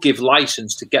he would give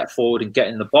license to get forward and get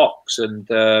in the box. And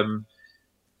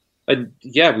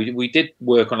we did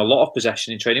work on a lot of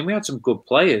possession in training. We had some good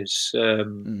players,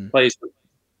 players that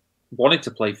wanted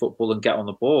to play football and get on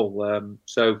the ball.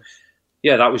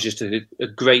 That was just a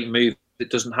great move. It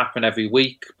doesn't happen every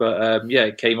week, but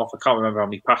it came off. I can't remember how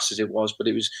many passes it was, but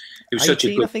it was 18, such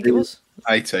a good. I think it was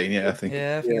 18. Yeah, I think.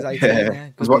 Yeah, I think it was 18. Yeah.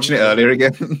 I was watching it earlier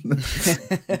again.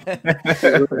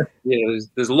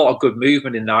 There's a lot of good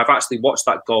movement in there. I've actually watched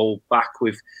that goal back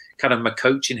with kind of my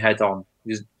coaching head on,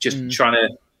 just trying to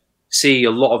see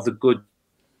a lot of the good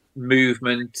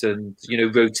movement and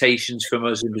rotations from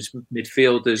us and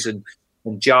midfielders and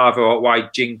Java out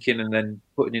wide jinking and then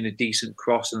putting in a decent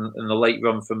cross and the late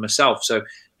run from myself. So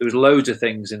there was loads of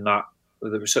things in that.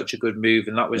 There was such a good move,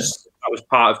 and that was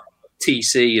part of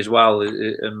TC as well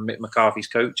and Mick McCarthy's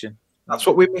coaching. That's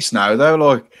what we miss now, though,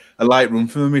 like a late run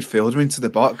from the midfielder into the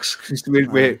box.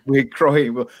 We're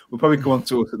crying. We'll probably come on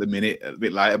to it at the minute a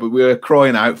bit later, but we were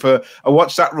crying out for. I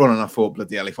watched that run and I thought,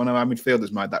 bloody hell, if one of our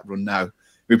midfielders made that run now,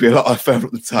 we'd be a lot further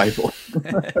up the table.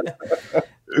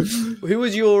 Who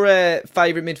was your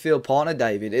favourite midfield partner,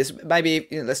 David?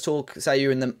 Let's talk. Say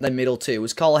you're in the middle two.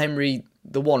 Was Carl Henry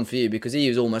the one for you because he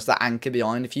was almost that anchor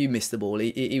behind? If you missed the ball,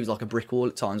 he was like a brick wall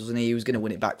at times, wasn't he? He was going to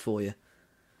win it back for you.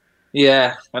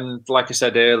 Yeah, and like I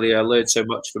said earlier, I learned so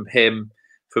much from him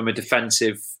from a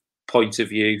defensive point of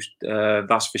view.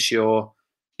 That's for sure.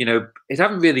 It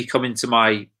hadn't really come into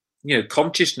my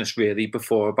consciousness really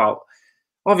before about.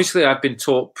 Obviously, I've been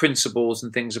taught principles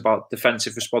and things about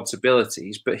defensive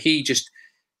responsibilities, but he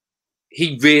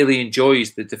really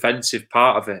enjoys the defensive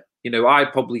part of it.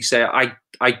 I'd probably say I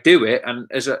I do it,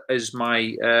 and as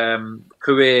my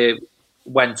career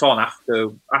went on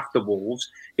after Wolves,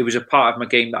 it was a part of my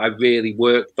game that I really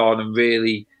worked on and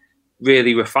really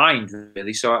refined.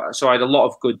 Really, so I had a lot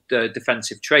of good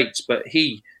defensive traits, but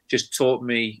he just taught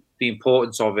me the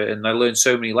importance of it, and I learned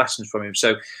so many lessons from him.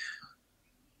 So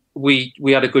we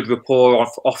had a good rapport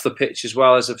off the pitch as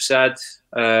well, as I've said.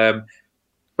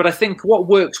 But I think what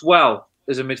works well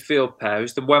as a midfield pair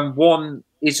is that when one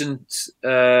isn't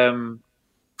trying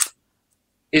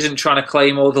to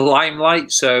claim all the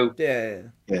limelight, so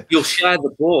you'll share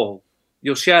the ball.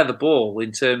 You'll share the ball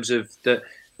in terms of that.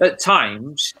 At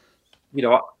times, you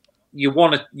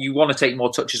want to take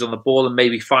more touches on the ball and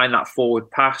maybe find that forward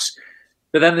pass.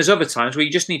 But then there's other times where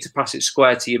you just need to pass it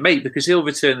square to your mate because he'll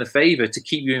return the favour to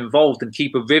keep you involved and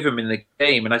keep a rhythm in the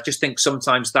game. And I just think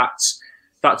sometimes that's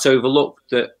overlooked,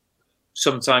 that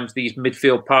sometimes these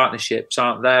midfield partnerships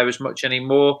aren't there as much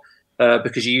anymore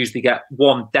because you usually get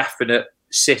one definite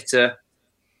sitter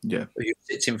who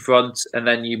sits in front, and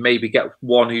then you maybe get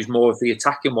one who's more of the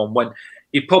attacking one. When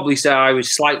you'd probably say I was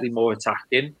slightly more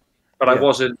attacking, but I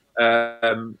wasn't.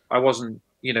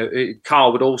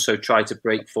 Carl would also try to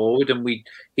break forward, and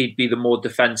he'd be the more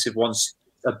defensive ones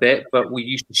a bit, but we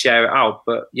used to share it out.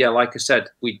 But yeah, like I said,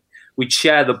 we'd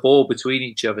share the ball between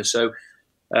each other. So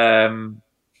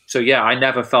yeah, I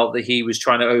never felt that he was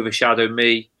trying to overshadow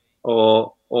me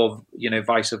or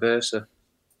vice versa.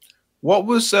 What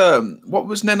was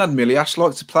Nenad Miliash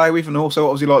like to play with, and also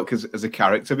what was he like as a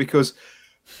character? Because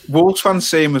Wolves fans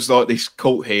see him as like this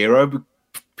cult hero,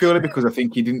 purely because I don't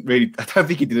think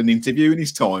he did an interview in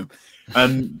his time.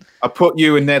 And I put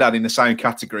you and Nedad in the same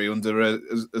category under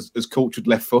as cultured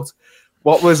left foot.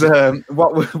 What was he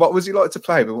like to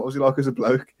play with? What was he like as a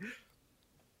bloke?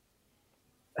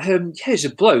 He's a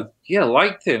bloke. Yeah,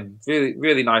 liked him. Really,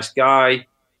 really nice guy.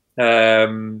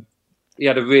 He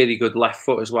had a really good left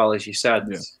foot as well, as you said.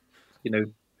 Yeah.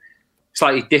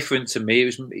 Slightly different to me. It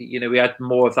was, we had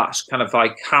more of that kind of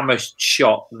like hammer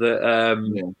shot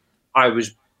that I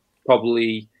was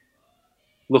probably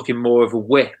looking more of a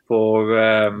whip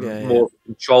or more of a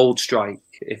controlled strike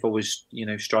if I was,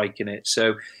 striking it.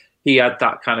 So he had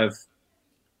that kind of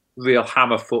real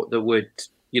hammer foot that would,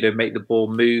 make the ball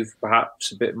move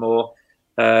perhaps a bit more.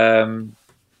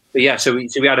 But yeah, so we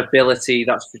had ability.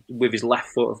 That's with his left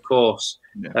foot, of course.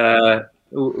 Yeah.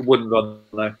 Wouldn't run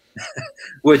though.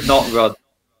 Would not run.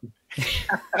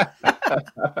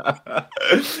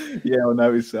 Yeah, I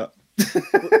noticed that.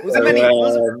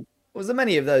 Was there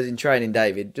many of those in training,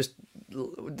 David? Just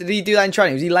did he do that in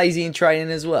training? Was he lazy in training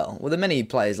as well? Were there many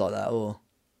players like that, or?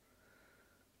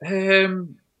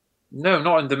 No,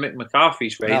 not under Mick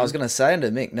McCarthy's reign. No, I was going to say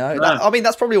under Mick. No,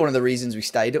 that's probably one of the reasons we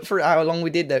stayed up for how long we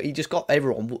did. Though he just got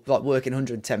everyone like working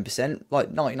 110%,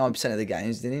 like 99% of the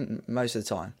games, didn't he? Most of the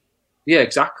time. Yeah,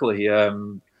 exactly. I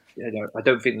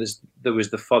don't think there was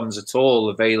the funds at all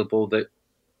available that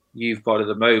you've got at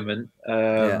the moment.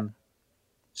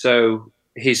 So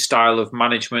his style of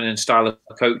management and style of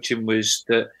coaching was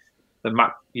that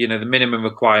the minimum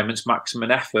requirements,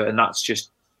 maximum effort, and that's just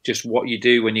what you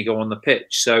do when you go on the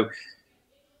pitch. So,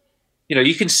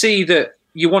 you can see that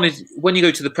when you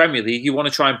go to the Premier League, you want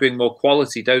to try and bring more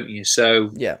quality, don't you? So,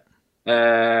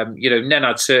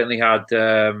 Nenad certainly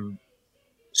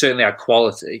had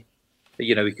quality.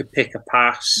 He could pick a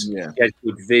pass. Yeah. He had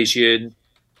good vision.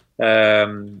 He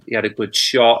had a good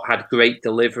shot. Had great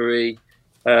delivery.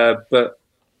 But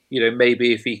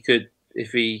maybe if he could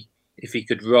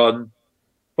run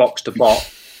box to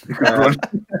box.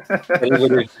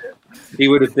 He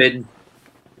would have been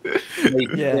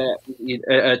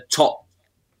a top,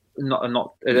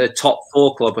 not a top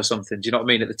 4 club or something. Do you know what I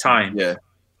mean? At the time,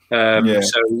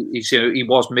 So he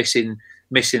was missing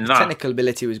that. Technical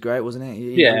ability was great, wasn't it?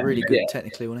 He was really good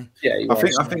technically, wasn't he? Yeah, I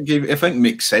think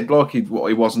Mick said like he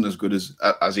wasn't as good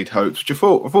as he'd hoped, which I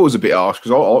thought was a bit harsh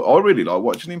because I really like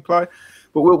watching him play.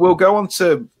 But we'll go on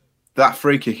to that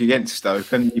free kick against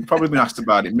Stoke, and you've probably been asked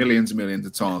about it millions and millions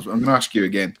of times, but I'm going to ask you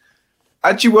again.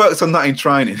 Had you worked on that in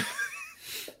training?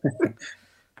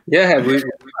 Yeah.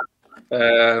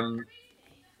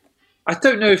 I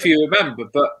don't know if you remember,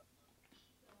 but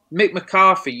Mick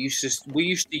McCarthy we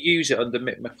used to use it under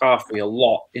Mick McCarthy a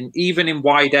lot, even in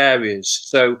wide areas.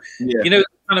 So, the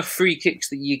kind of free kicks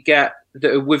that you get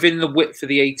that are within the width of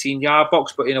the 18-yard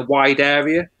box, but in a wide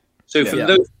area. So from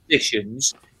those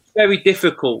positions, very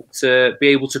difficult to be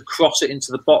able to cross it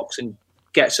into the box and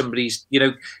get somebody's,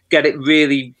 get it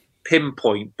really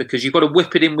pinpoint, because you've got to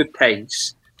whip it in with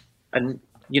pace. And,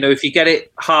 if you get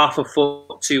it half a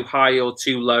foot too high or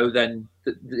too low, then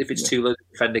if it's too low, the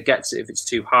defender gets it. If it's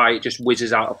too high, it just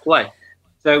whizzes out of play.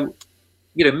 So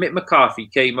Mick McCarthy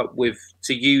came up with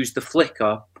to use the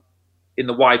flicker in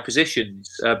the wide positions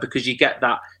because you get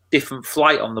that different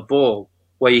flight on the ball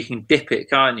where you can dip it,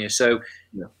 can't you? So,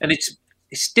 and it's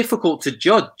difficult to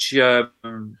judge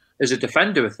as a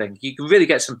defender. I think you can really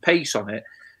get some pace on it.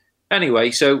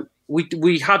 Anyway, so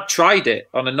we had tried it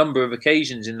on a number of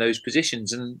occasions in those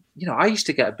positions, and I used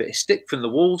to get a bit of stick from the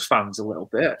Wolves fans a little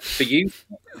bit for you.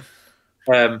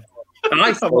 And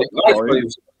I thought it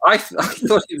was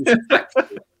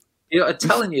effective. I'm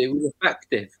telling you, it was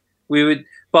effective. We would,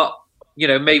 but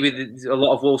maybe a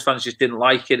lot of Wolves fans just didn't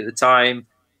like it at the time,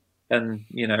 and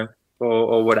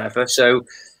or whatever. So,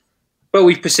 but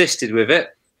we persisted with it,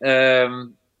 I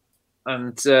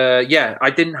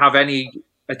didn't have any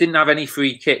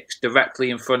free kicks directly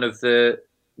in front of the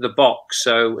box,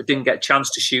 so I didn't get a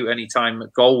chance to shoot any time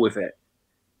at goal with it.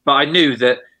 But I knew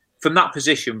that from that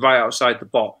position, right outside the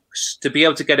box, to be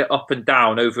able to get it up and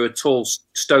down over a tall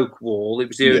Stoke wall, it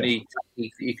was the only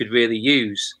technique that you could really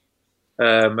use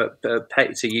to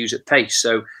use at pace.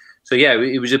 So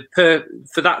it was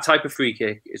for that type of free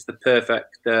kick. It's the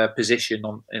perfect position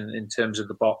in terms of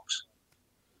the box.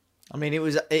 I mean, it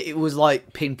was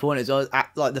like pinpointed. So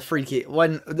like the free kick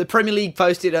when the Premier League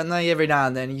posted, don't they? Every now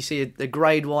and then you see the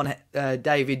Grade 1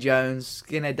 David Jones,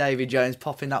 skinhead David Jones,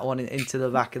 popping that one into the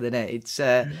back of the net. It's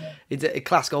a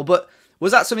class goal. But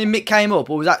was that something Mick came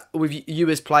up, or was that with you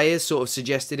as players sort of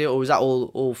suggested it, or was that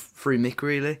all through Mick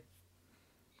really?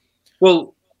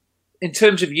 Well, in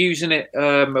terms of using it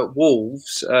at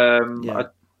Wolves,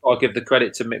 I'll give the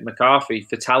credit to Mick McCarthy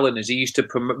for telling us. He used to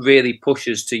really push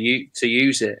us to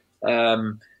use it.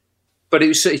 But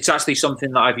it's actually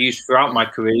something that I've used throughout my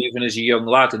career, even as a young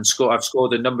lad, and I've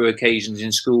scored a number of occasions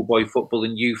in schoolboy football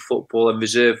and youth football and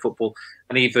reserve football,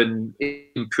 and even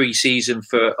in pre-season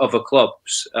for other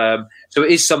clubs. So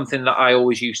it is something that I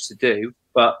always used to do.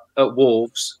 But at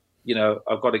Wolves,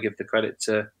 I've got to give the credit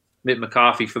to Mick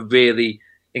McCarthy for really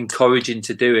encouraging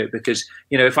to do it, because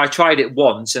if I tried it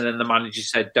once and then the manager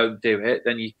said don't do it,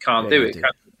 then you can't do it.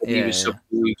 He was something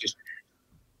we just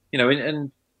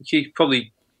and you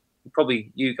probably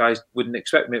you guys wouldn't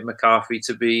expect Mick McCarthy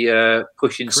to be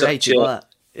pushing such a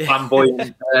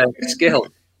flamboyant skill.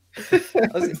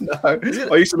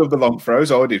 I used to love the long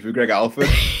throws. I did with Greg Alford.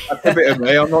 That's a bit of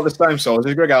me. I'm not the same size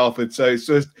as Greg Alford, so it's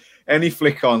just any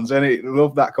flick-ons.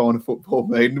 Love that kind of football.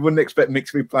 Man, wouldn't expect Mick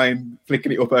to be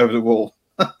flicking it up over the wall.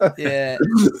 Yeah,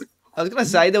 I was gonna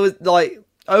say there was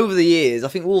over the years, I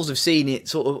think Wolves have seen it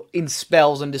sort of in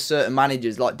spells under certain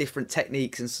managers, like different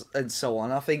techniques and so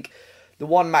on. I think the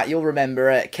one, Matt, you'll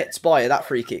remember, Ketspire, that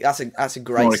free kick. That's a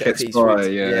great set piece.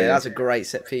 Yeah, that's a great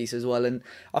set piece as well. And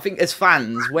I think as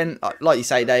fans, when, like you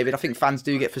say, David, I think fans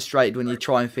do get frustrated when you're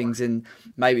trying things and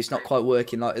maybe it's not quite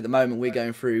working. Like at the moment, we're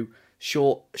going through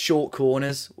short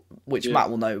corners, which Matt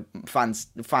will know. Fans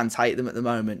hate them at the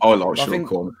moment. I like short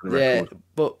corners. Yeah,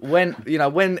 but when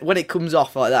it comes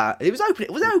off like that, it was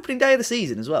opening day of the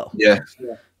season as well. Yeah.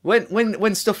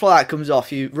 When stuff like that comes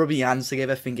off, you rub your hands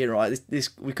together, thinking, right, this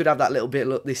we could have that little bit of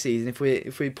luck this season. If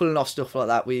we're pulling off stuff like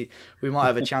that, we might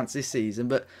have a chance this season.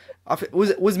 But I think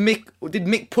did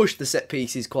Mick push the set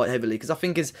pieces quite heavily? Because I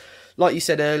think, as like you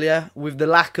said earlier, with the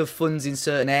lack of funds in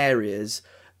certain areas,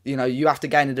 you have to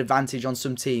gain an advantage on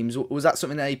some teams. Was that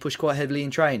something that he pushed quite heavily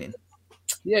in training?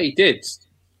 Yeah, he did.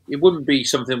 It wouldn't be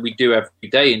something we do every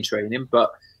day in training,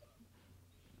 but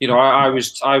I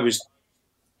was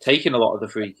taking a lot of the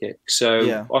free kicks.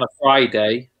 So on a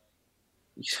Friday,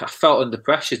 I felt under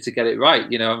pressure to get it right.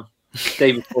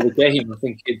 Day before the game, I'm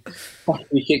thinking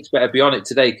free kicks better be on it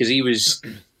today, because he'd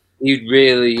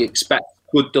really expect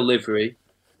good delivery,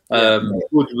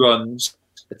 good runs,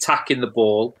 attacking the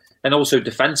ball, and also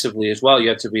defensively as well. You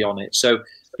had to be on it. So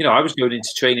I was going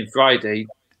into training Friday.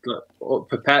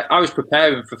 I was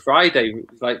preparing for Friday,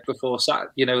 before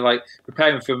Saturday,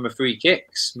 preparing for my free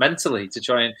kicks mentally to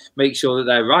try and make sure that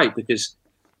they're right, because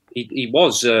he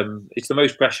was. It's the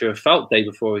most pressure I've felt day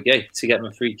before a game to get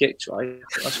my free kicks right.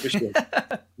 That's for sure.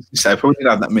 So I probably didn't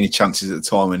have that many chances at the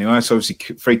time anyway. So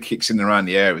obviously, free kicks in and around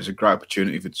the area was a great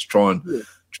opportunity for to try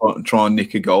and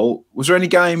nick a goal. Was there any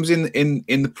games in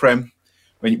the Prem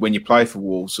when you play for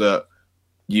Wolves that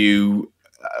you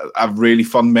have really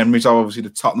fond memories of? Obviously, the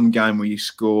Tottenham game where you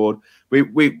scored.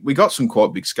 We got some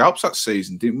quite big scalps that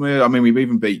season, didn't we? I mean, we've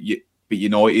even beat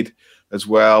United as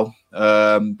well,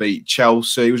 beat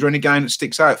Chelsea. Was there any game that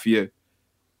sticks out for you?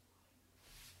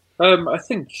 I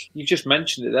think you just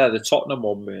mentioned it there, the Tottenham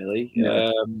one, really.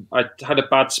 Yeah. I had a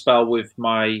bad spell with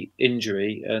my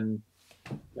injury, and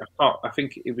I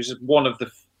think it was one of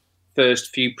the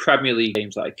first few Premier League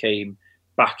games that I came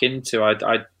back into.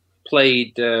 I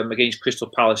played against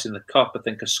Crystal Palace in the Cup. I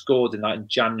think I scored in that in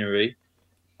January.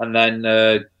 and then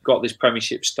got this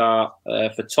Premiership start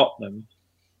for Tottenham.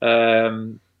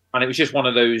 And it was just one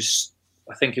of those.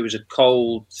 I think it was a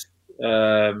cold,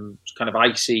 kind of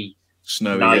icy,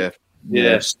 snowy night.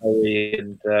 Yeah, snowy,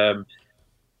 and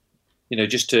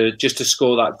just to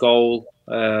score that goal,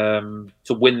 to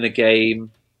win the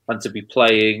game, and to be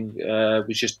playing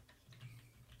was just.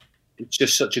 It's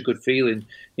just such a good feeling.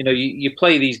 You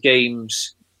play these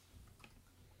games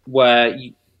where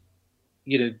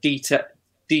detail.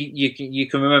 You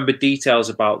can remember details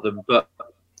about them, but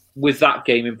with that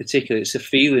game in particular, it's a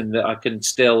feeling that I can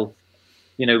still,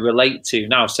 relate to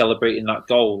now. Celebrating that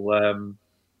goal,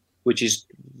 which is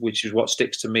what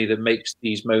sticks to me, that makes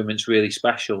these moments really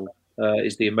special.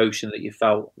 Is the emotion that you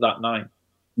felt that night.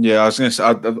 Yeah, I was going to say,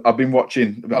 I've been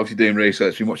watching, obviously doing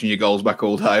research, been watching your goals back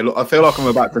all day. Look, I feel like I'm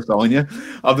about to sign you.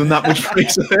 I've done that much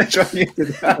research on you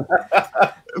today.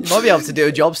 You might be able to do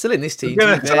a job still in this team.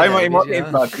 I'm might be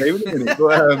in bad team in a minute.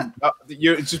 But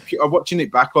you're just watching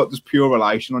it back, like there's pure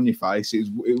relation on your face. It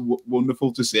was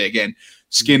wonderful to see again.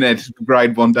 Skinhead,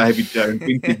 grade 1 David Jones,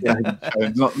 vintage David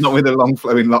Jones, not with the long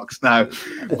flowing locks now.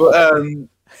 But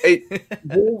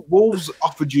Wolves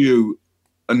offered you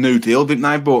a new deal, didn't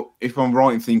they? But if I'm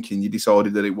right in thinking, you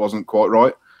decided that it wasn't quite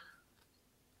right.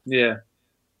 Yeah.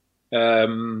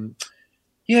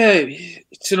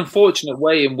 It's an unfortunate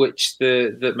way in which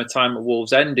that my time at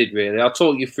Wolves ended. Really, I'll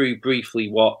talk you through briefly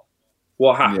what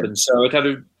happened. Yeah. So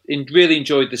I'd really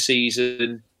enjoyed the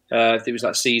season. It was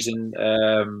that season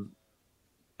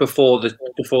before the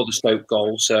Stoke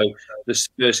goal. So the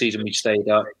first season we stayed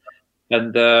up,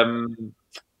 and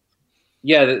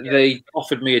they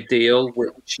offered me a deal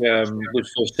which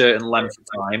was for a certain length of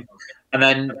time. And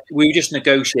then we were just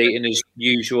negotiating as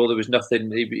usual. There was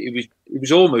nothing. It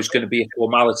was almost going to be a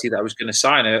formality that I was going to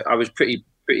sign. I was pretty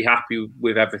happy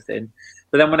with everything.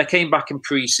 But then when I came back in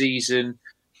pre-season,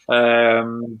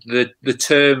 the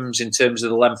terms in terms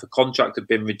of the length of contract had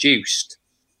been reduced,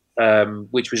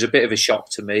 which was a bit of a shock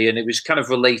to me. And it was kind of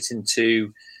relating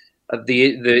to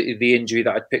the injury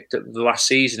that I'd picked up the last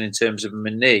season in terms of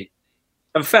my knee.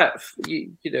 In fact,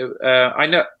 I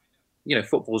know.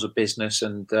 Football's a business,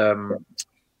 and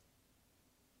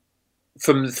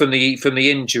from the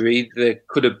injury, there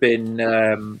could have been.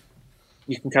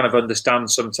 You can kind of understand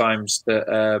sometimes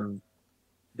that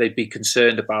they'd be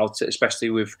concerned about it, especially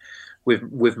with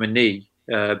my knee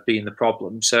being the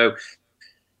problem. So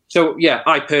yeah,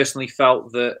 I personally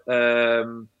felt that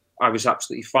I was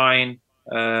absolutely fine.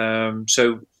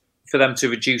 So for them to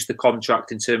reduce the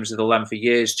contract in terms of the length of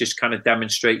years just kind of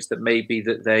demonstrates that maybe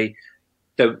that they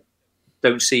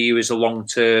don't see you as a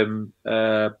long-term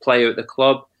player at the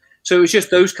club. So it was just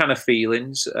those kind of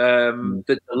feelings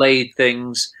that delayed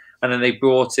things. And then they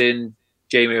brought in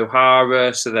Jamie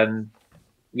O'Hara. So then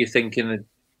you're thinking that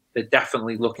they're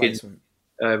definitely looking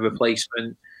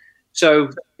replacement. So,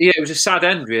 yeah, it was a sad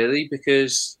end, really,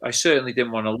 because I certainly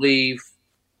didn't want to leave.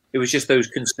 It was just those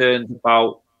concerns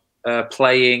about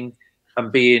playing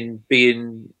and being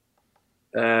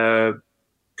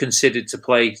considered to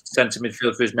play centre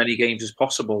midfield for as many games as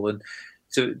possible, and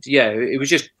so it was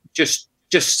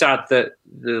just sad that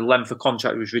the length of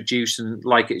contract was reduced, and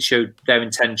like it showed their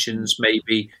intentions,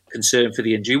 maybe concern for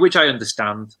the injury, which I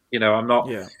understand. I'm not.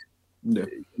 Yeah.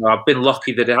 I've been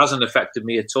lucky that it hasn't affected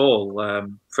me at all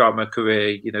throughout my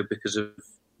career. Because of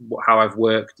how I've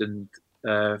worked and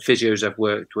physios I've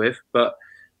worked with, but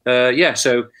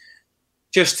so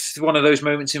just one of those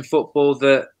moments in football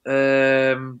that.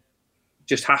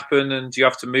 Just happen, and you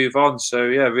have to move on. So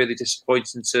really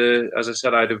disappointing as I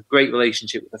said, I had a great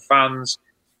relationship with the fans,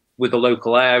 with the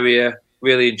local area,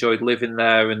 really enjoyed living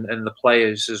there, and the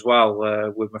players as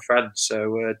well, with my friends.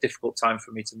 So difficult time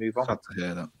for me to move on. Glad to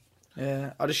hear that.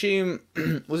 Yeah, I'd assume,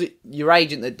 was it your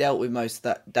agent that dealt with most of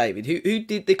that, David? Who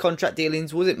did the contract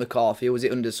dealings? Was it McCarthy, or was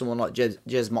it under someone like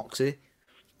Jez Moxey?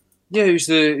 Yeah, he was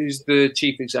the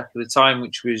chief exec at the time,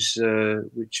 which was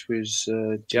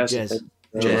Jez.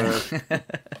 Yeah.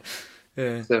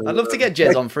 So, I'd love to get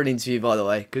Jez on for an interview, by the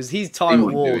way, because his time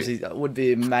at Wolves would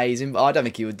be amazing, but I don't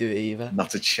think he would do it either.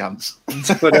 Not a chance.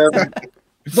 But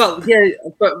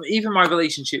even my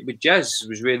relationship with Jez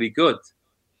was really good.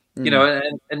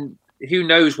 And who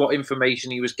knows what information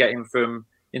he was getting from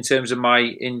in terms of my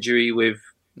injury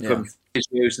from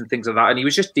physios and things like that, and he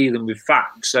was just dealing with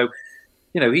facts. So,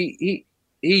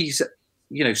 he's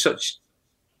such.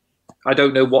 I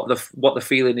don't know what the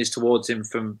feeling is towards him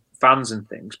from fans and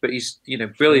things, but he's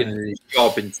brilliant in his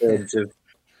job in terms of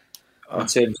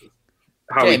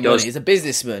how he does. He's a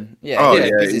businessman. Yeah,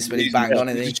 he's a businessman. He's bang on,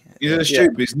 isn't he? He's an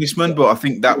astute businessman, but I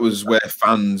think that was where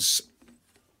fans,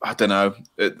 I don't know,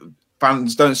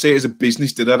 fans don't see it as a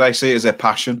business, do they? They see it as their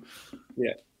passion.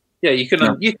 Yeah. Yeah, you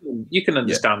can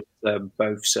understand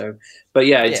both. So, but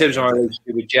yeah, in terms of my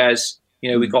relationship with Jez,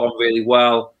 we got on really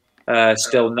well.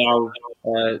 Still now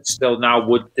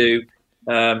would do.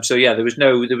 So yeah, there was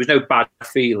no bad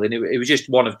feeling. It was just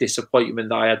one of disappointment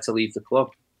that I had to leave the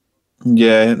club.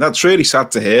 Yeah, that's really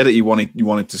sad to hear that you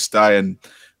wanted to stay, and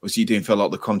obviously you didn't feel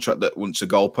like the contract that once the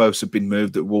goalposts had been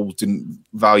moved that Wolves didn't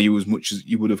value as much as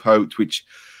you would have hoped, which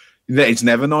it's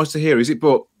never nice to hear, is it?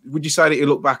 But would you say that you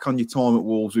look back on your time at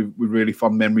Wolves with really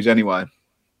fond memories anyway?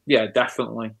 Yeah,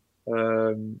 definitely.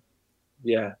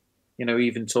 Yeah,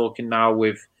 even talking now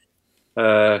with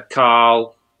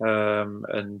Carl,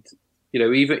 and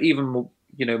even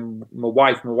my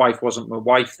wife. My wife wasn't my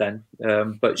wife then,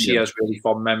 but she has really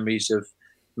fond memories of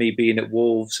me being at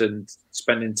Wolves and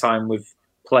spending time with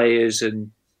players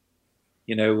and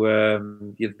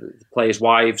the players'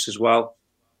 wives as well.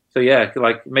 So yeah,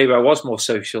 like maybe I was more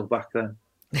social back then.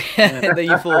 Than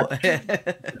you thought. I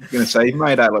was going to say, you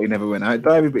made out like you never went out,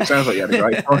 David, but it sounds like you had a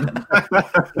great time.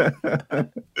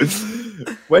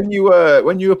 When you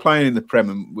were playing in the Prem,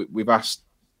 and we've asked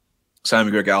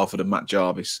Sammy Greg-Alford and Matt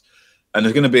Jarvis, and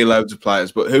there's going to be loads of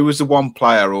players, but who was the one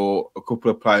player or a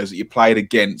couple of players that you played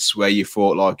against where you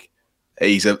thought like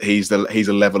he's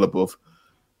a level above?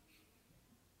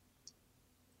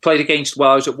 Played against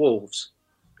while I was at Wolves.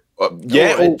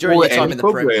 During your time in the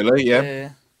club, Prem, really, yeah.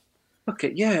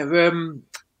 Okay, yeah.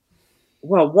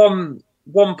 Well,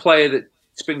 one player that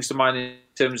springs to mind in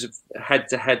terms of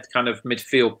head-to-head kind of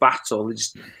midfield battle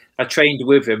is I trained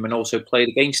with him and also played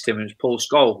against him, and it was Paul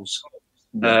Scholes.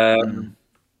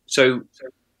 So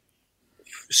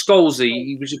Scholesy,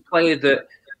 he was a player that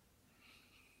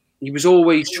he was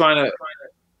always trying to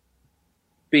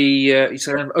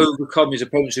overcome his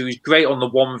opponents. So he was great on the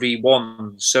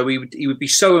 1v1. So he would be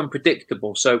so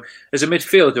unpredictable. So as a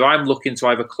midfielder, I'm looking to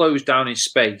either close down his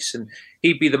space, and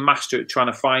he'd be the master at trying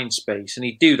to find space, and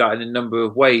he'd do that in a number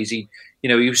of ways. He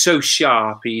was so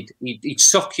sharp. He'd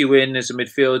suck you in as a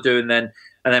midfielder, and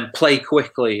then play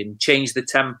quickly and change the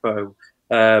tempo.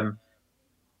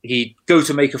 He'd go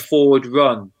to make a forward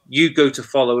run. You go to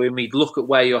follow him. He'd look at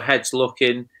where your head's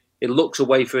looking. It looks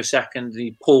away for a second, and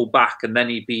he'd pull back, and then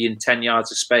he'd be in 10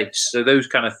 yards of space. So those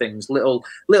kind of things, little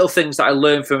things that I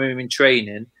learned from him in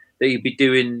training that he'd be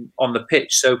doing on the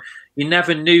pitch. So you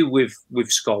never knew with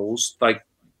Scholes like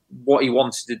what he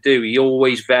wanted to do. He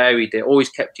always varied it, always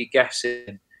kept you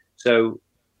guessing. So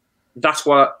that's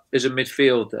why, as a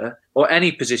midfielder or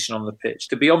any position on the pitch,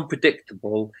 to be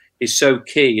unpredictable is so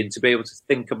key, and to be able to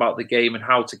think about the game and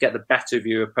how to get the better of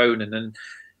your opponent. And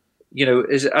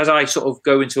as I sort of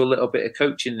go into a little bit of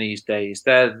coaching these days,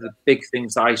 they're the big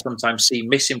things that I sometimes see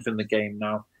missing from the game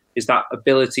now, is that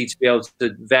ability to be able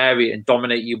to vary and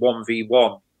dominate you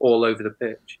 1v1 all over the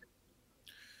pitch.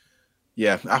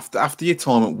 Yeah, after your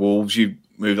time at Wolves, you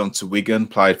moved on to Wigan,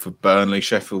 played for Burnley,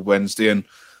 Sheffield Wednesday, and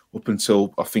up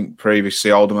until, I think,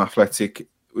 previously Oldham Athletic.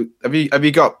 Have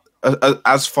you got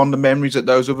as fond of memories at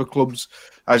those other clubs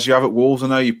as you have at Wolves? I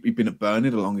know you've been at Burnley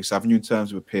the longest, haven't you, in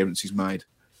terms of appearances made?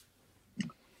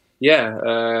 Yeah,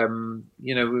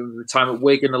 the time at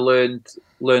Wigan, I learned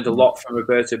a lot from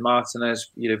Roberto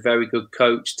Martinez. Very good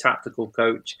coach, tactical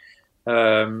coach.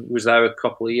 Was there a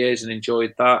couple of years and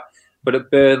enjoyed that. But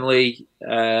at Burnley,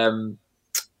 I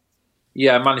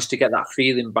managed to get that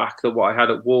feeling back that what I had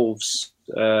at Wolves.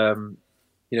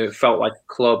 It felt like a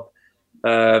club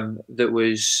that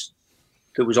was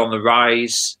on the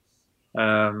rise.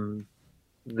 The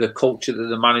culture that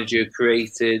the manager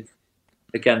created.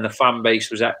 Again, the fan base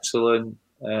was excellent,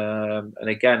 and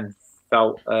again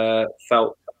felt I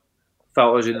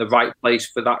was in the right place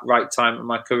for that right time in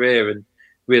my career, and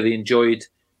really enjoyed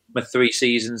my 3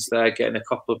 seasons there, getting a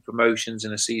couple of promotions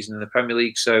in a season in the Premier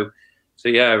League. So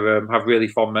yeah, have really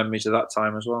fond memories of that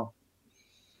time as well.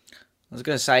 I was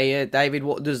going to say, David,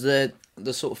 what does the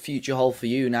sort of future hold for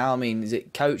you now? I mean, is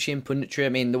it coaching, punditry? I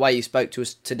mean, the way you spoke to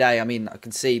us today, I mean, I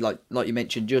can see, like you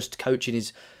mentioned, just coaching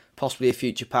is possibly a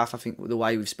future path. I think the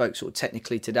way we've spoke sort of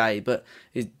technically today, but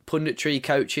is punditry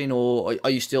coaching, or are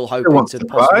you still hoping to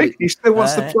possibly? He still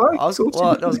wants to play. I was going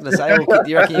to say, do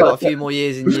you reckon you got a few more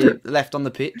years in you left on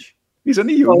the pitch? He's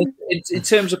only young. Well, in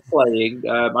terms of playing,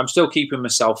 I'm still keeping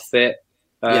myself fit.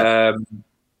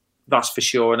 That's for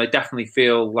sure, and I definitely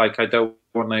feel like I don't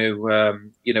want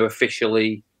to,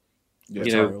 officially. Let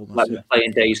the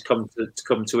playing days come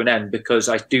to an end, because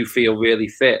I do feel really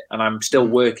fit, and I'm still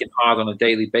working hard on a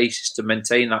daily basis to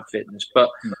maintain that fitness. But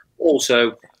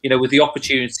also, with the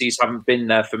opportunities haven't been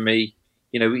there for me,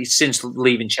 since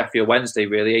leaving Sheffield Wednesday,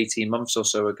 really 18 months or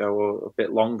so ago, or a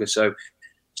bit longer. So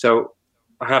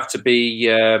I have to be,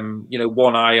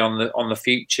 one eye on the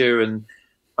future, and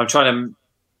I'm trying to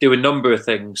do a number of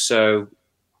things. So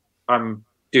I'm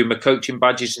doing my coaching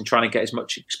badges and trying to get as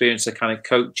much experience as I can in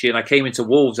coaching. I came into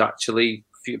Wolves actually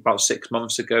about 6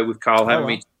 months ago with Carl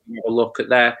Henry to have a look at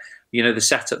the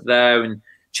setup there and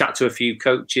chat to a few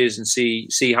coaches and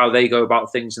see how they go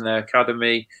about things in their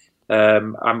academy.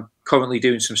 I'm currently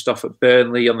doing some stuff at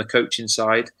Burnley on the coaching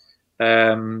side.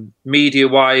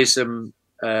 Media-wise, I'm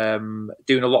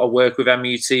doing a lot of work with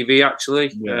MUTV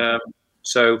actually. Yeah.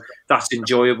 So that's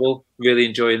enjoyable, really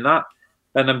enjoying that.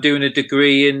 And I'm doing a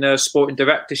degree in sporting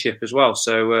directorship as well.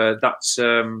 So that's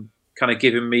kind of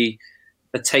giving me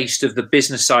a taste of the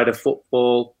business side of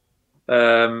football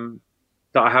that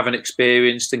I haven't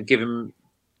experienced, and giving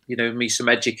me some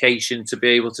education to be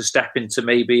able to step into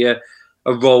maybe a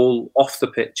role off the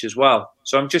pitch as well.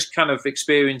 So I'm just kind of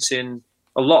experiencing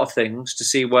a lot of things to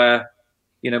see where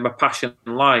my passion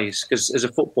lies. Because as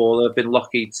a footballer, I've been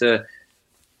lucky to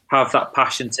have that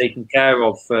passion taken care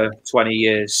of for 20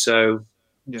 years. So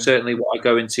certainly what I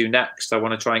go into next, I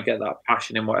want to try and get that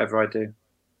passion in whatever I do.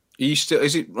 Are you still?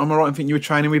 Am I right in thinking you were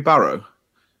training with Barrow?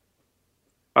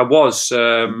 I was.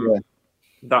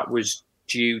 That was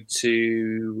due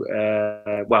to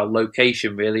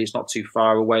location. Really, it's not too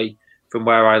far away from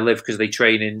where I live because they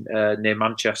train in near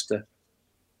Manchester.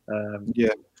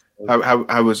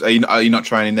 How was? Are you not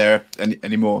training there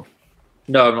anymore?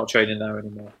 No, I'm not training there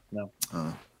anymore. No.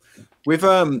 Oh. With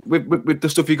the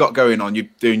stuff you got going on, you're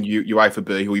doing UEFA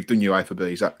B, or you've done UEFA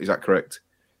B. Is that correct?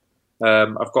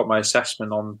 I've got my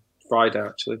assessment on Friday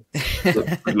actually.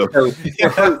 Good luck.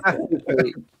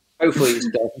 Hopefully it's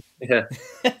done. Yeah.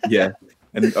 Yeah,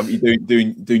 and you're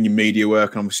doing your media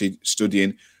work and obviously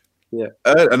studying. Yeah.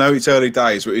 I know it's early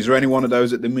days, but is there any one of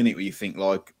those at the minute where you think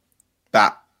like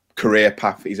that career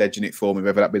path is edging it for me,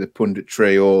 whether that be the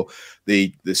punditry or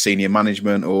the senior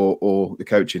management or the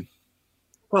coaching?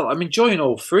 Well, I'm enjoying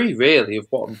all three really of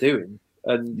what I'm doing,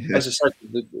 and as I said,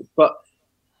 but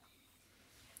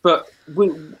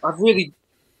I've really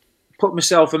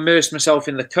immersed myself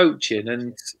in the coaching,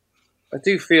 and I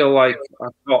do feel like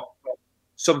I've got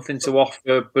something to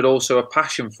offer, but also a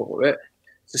passion for it.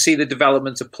 To see the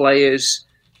development of players,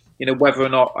 whether or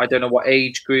not, I don't know what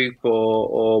age group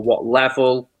or what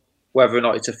level, whether or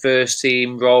not it's a first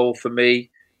team role for me.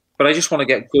 But I just want to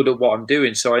get good at what I'm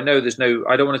doing. So I know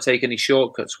I don't want to take any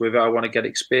shortcuts with it. I want to get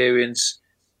experience.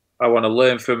 I want to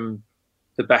learn from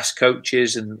the best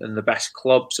coaches and the best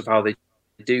clubs of how they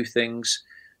do things.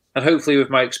 And hopefully with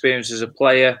my experience as a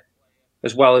player,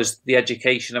 as well as the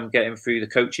education I'm getting through the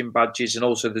coaching badges and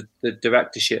also the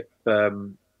directorship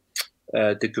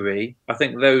degree, I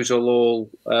think those will all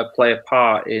play a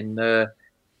part in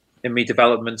me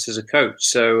development as a coach.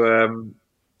 So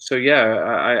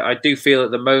I do feel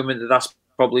at the moment that's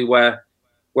probably where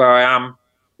I am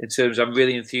in terms of I'm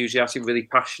really enthusiastic, really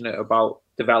passionate about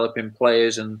developing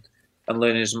players and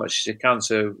learning as much as I can.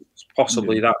 So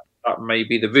possibly that may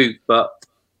be the route, but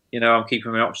I'm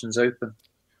keeping my options open.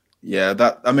 Yeah,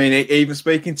 even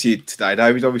speaking to you today,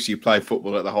 David, obviously you play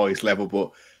football at the highest level, but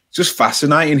it's just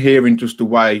fascinating hearing just the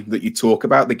way that you talk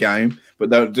about the game, but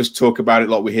don't just talk about it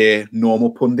like we hear normal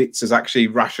pundits. There's actually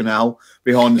rationale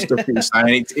behind the stuff that you're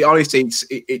saying. Honestly,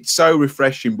 it's so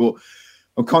refreshing. But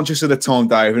I'm conscious of the time,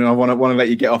 David, and I want to let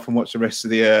you get off and watch the rest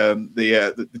of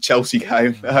the Chelsea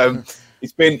game.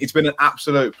 It's been an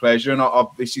absolute pleasure, and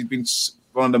this has been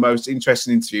one of the most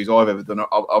interesting interviews I've ever done.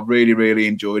 I've really, really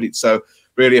enjoyed it. So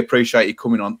really appreciate you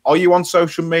coming on. Are you on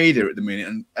social media at the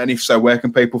minute? And if so, where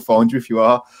can people find you if you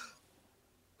are?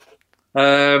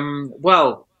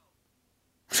 Well,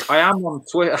 I am on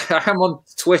Twitter. I am on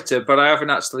Twitter, but I haven't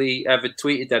actually ever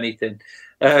tweeted anything.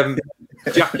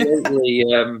 Jackie Oakley,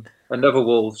 another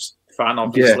Wolves fan,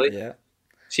 obviously. Yeah.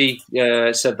 She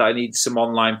said that I need some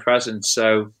online presence,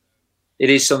 so it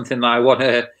is something that I want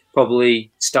to probably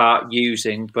start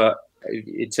using. But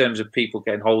in terms of people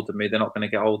getting hold of me, they're not going to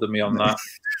get hold of me on that.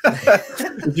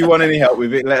 If you want any help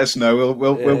with it, let us know.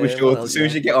 We'll be sure. As soon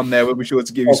as you get on there, we'll be sure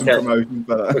to give you some promotion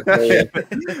for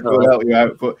that. We'll help you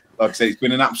out. But like I said, it's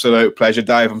been an absolute pleasure,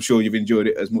 Dave. I'm sure you've enjoyed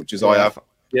it as much as I have.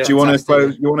 Yeah, do you want to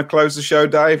close? You want to close the show,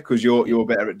 Dave? Because you're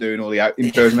better at doing all the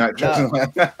intros and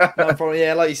outros. No problem.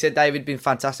 Yeah, like you said, David, been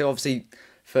fantastic. Obviously,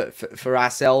 for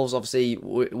ourselves, obviously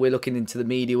we're looking into the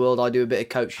media world. I do a bit of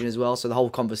coaching as well, so the whole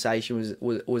conversation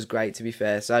was great, to be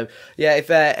fair. So yeah, if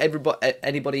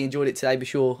anybody enjoyed it today, be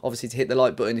sure obviously to hit the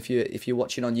like button if you're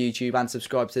watching on YouTube, and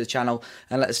subscribe to the channel,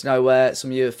 and let us know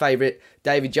some of your favourite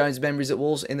David Jones memories at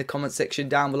Wolves in the comment section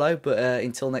down below. But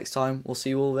until next time, we'll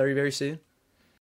see you all very, very soon.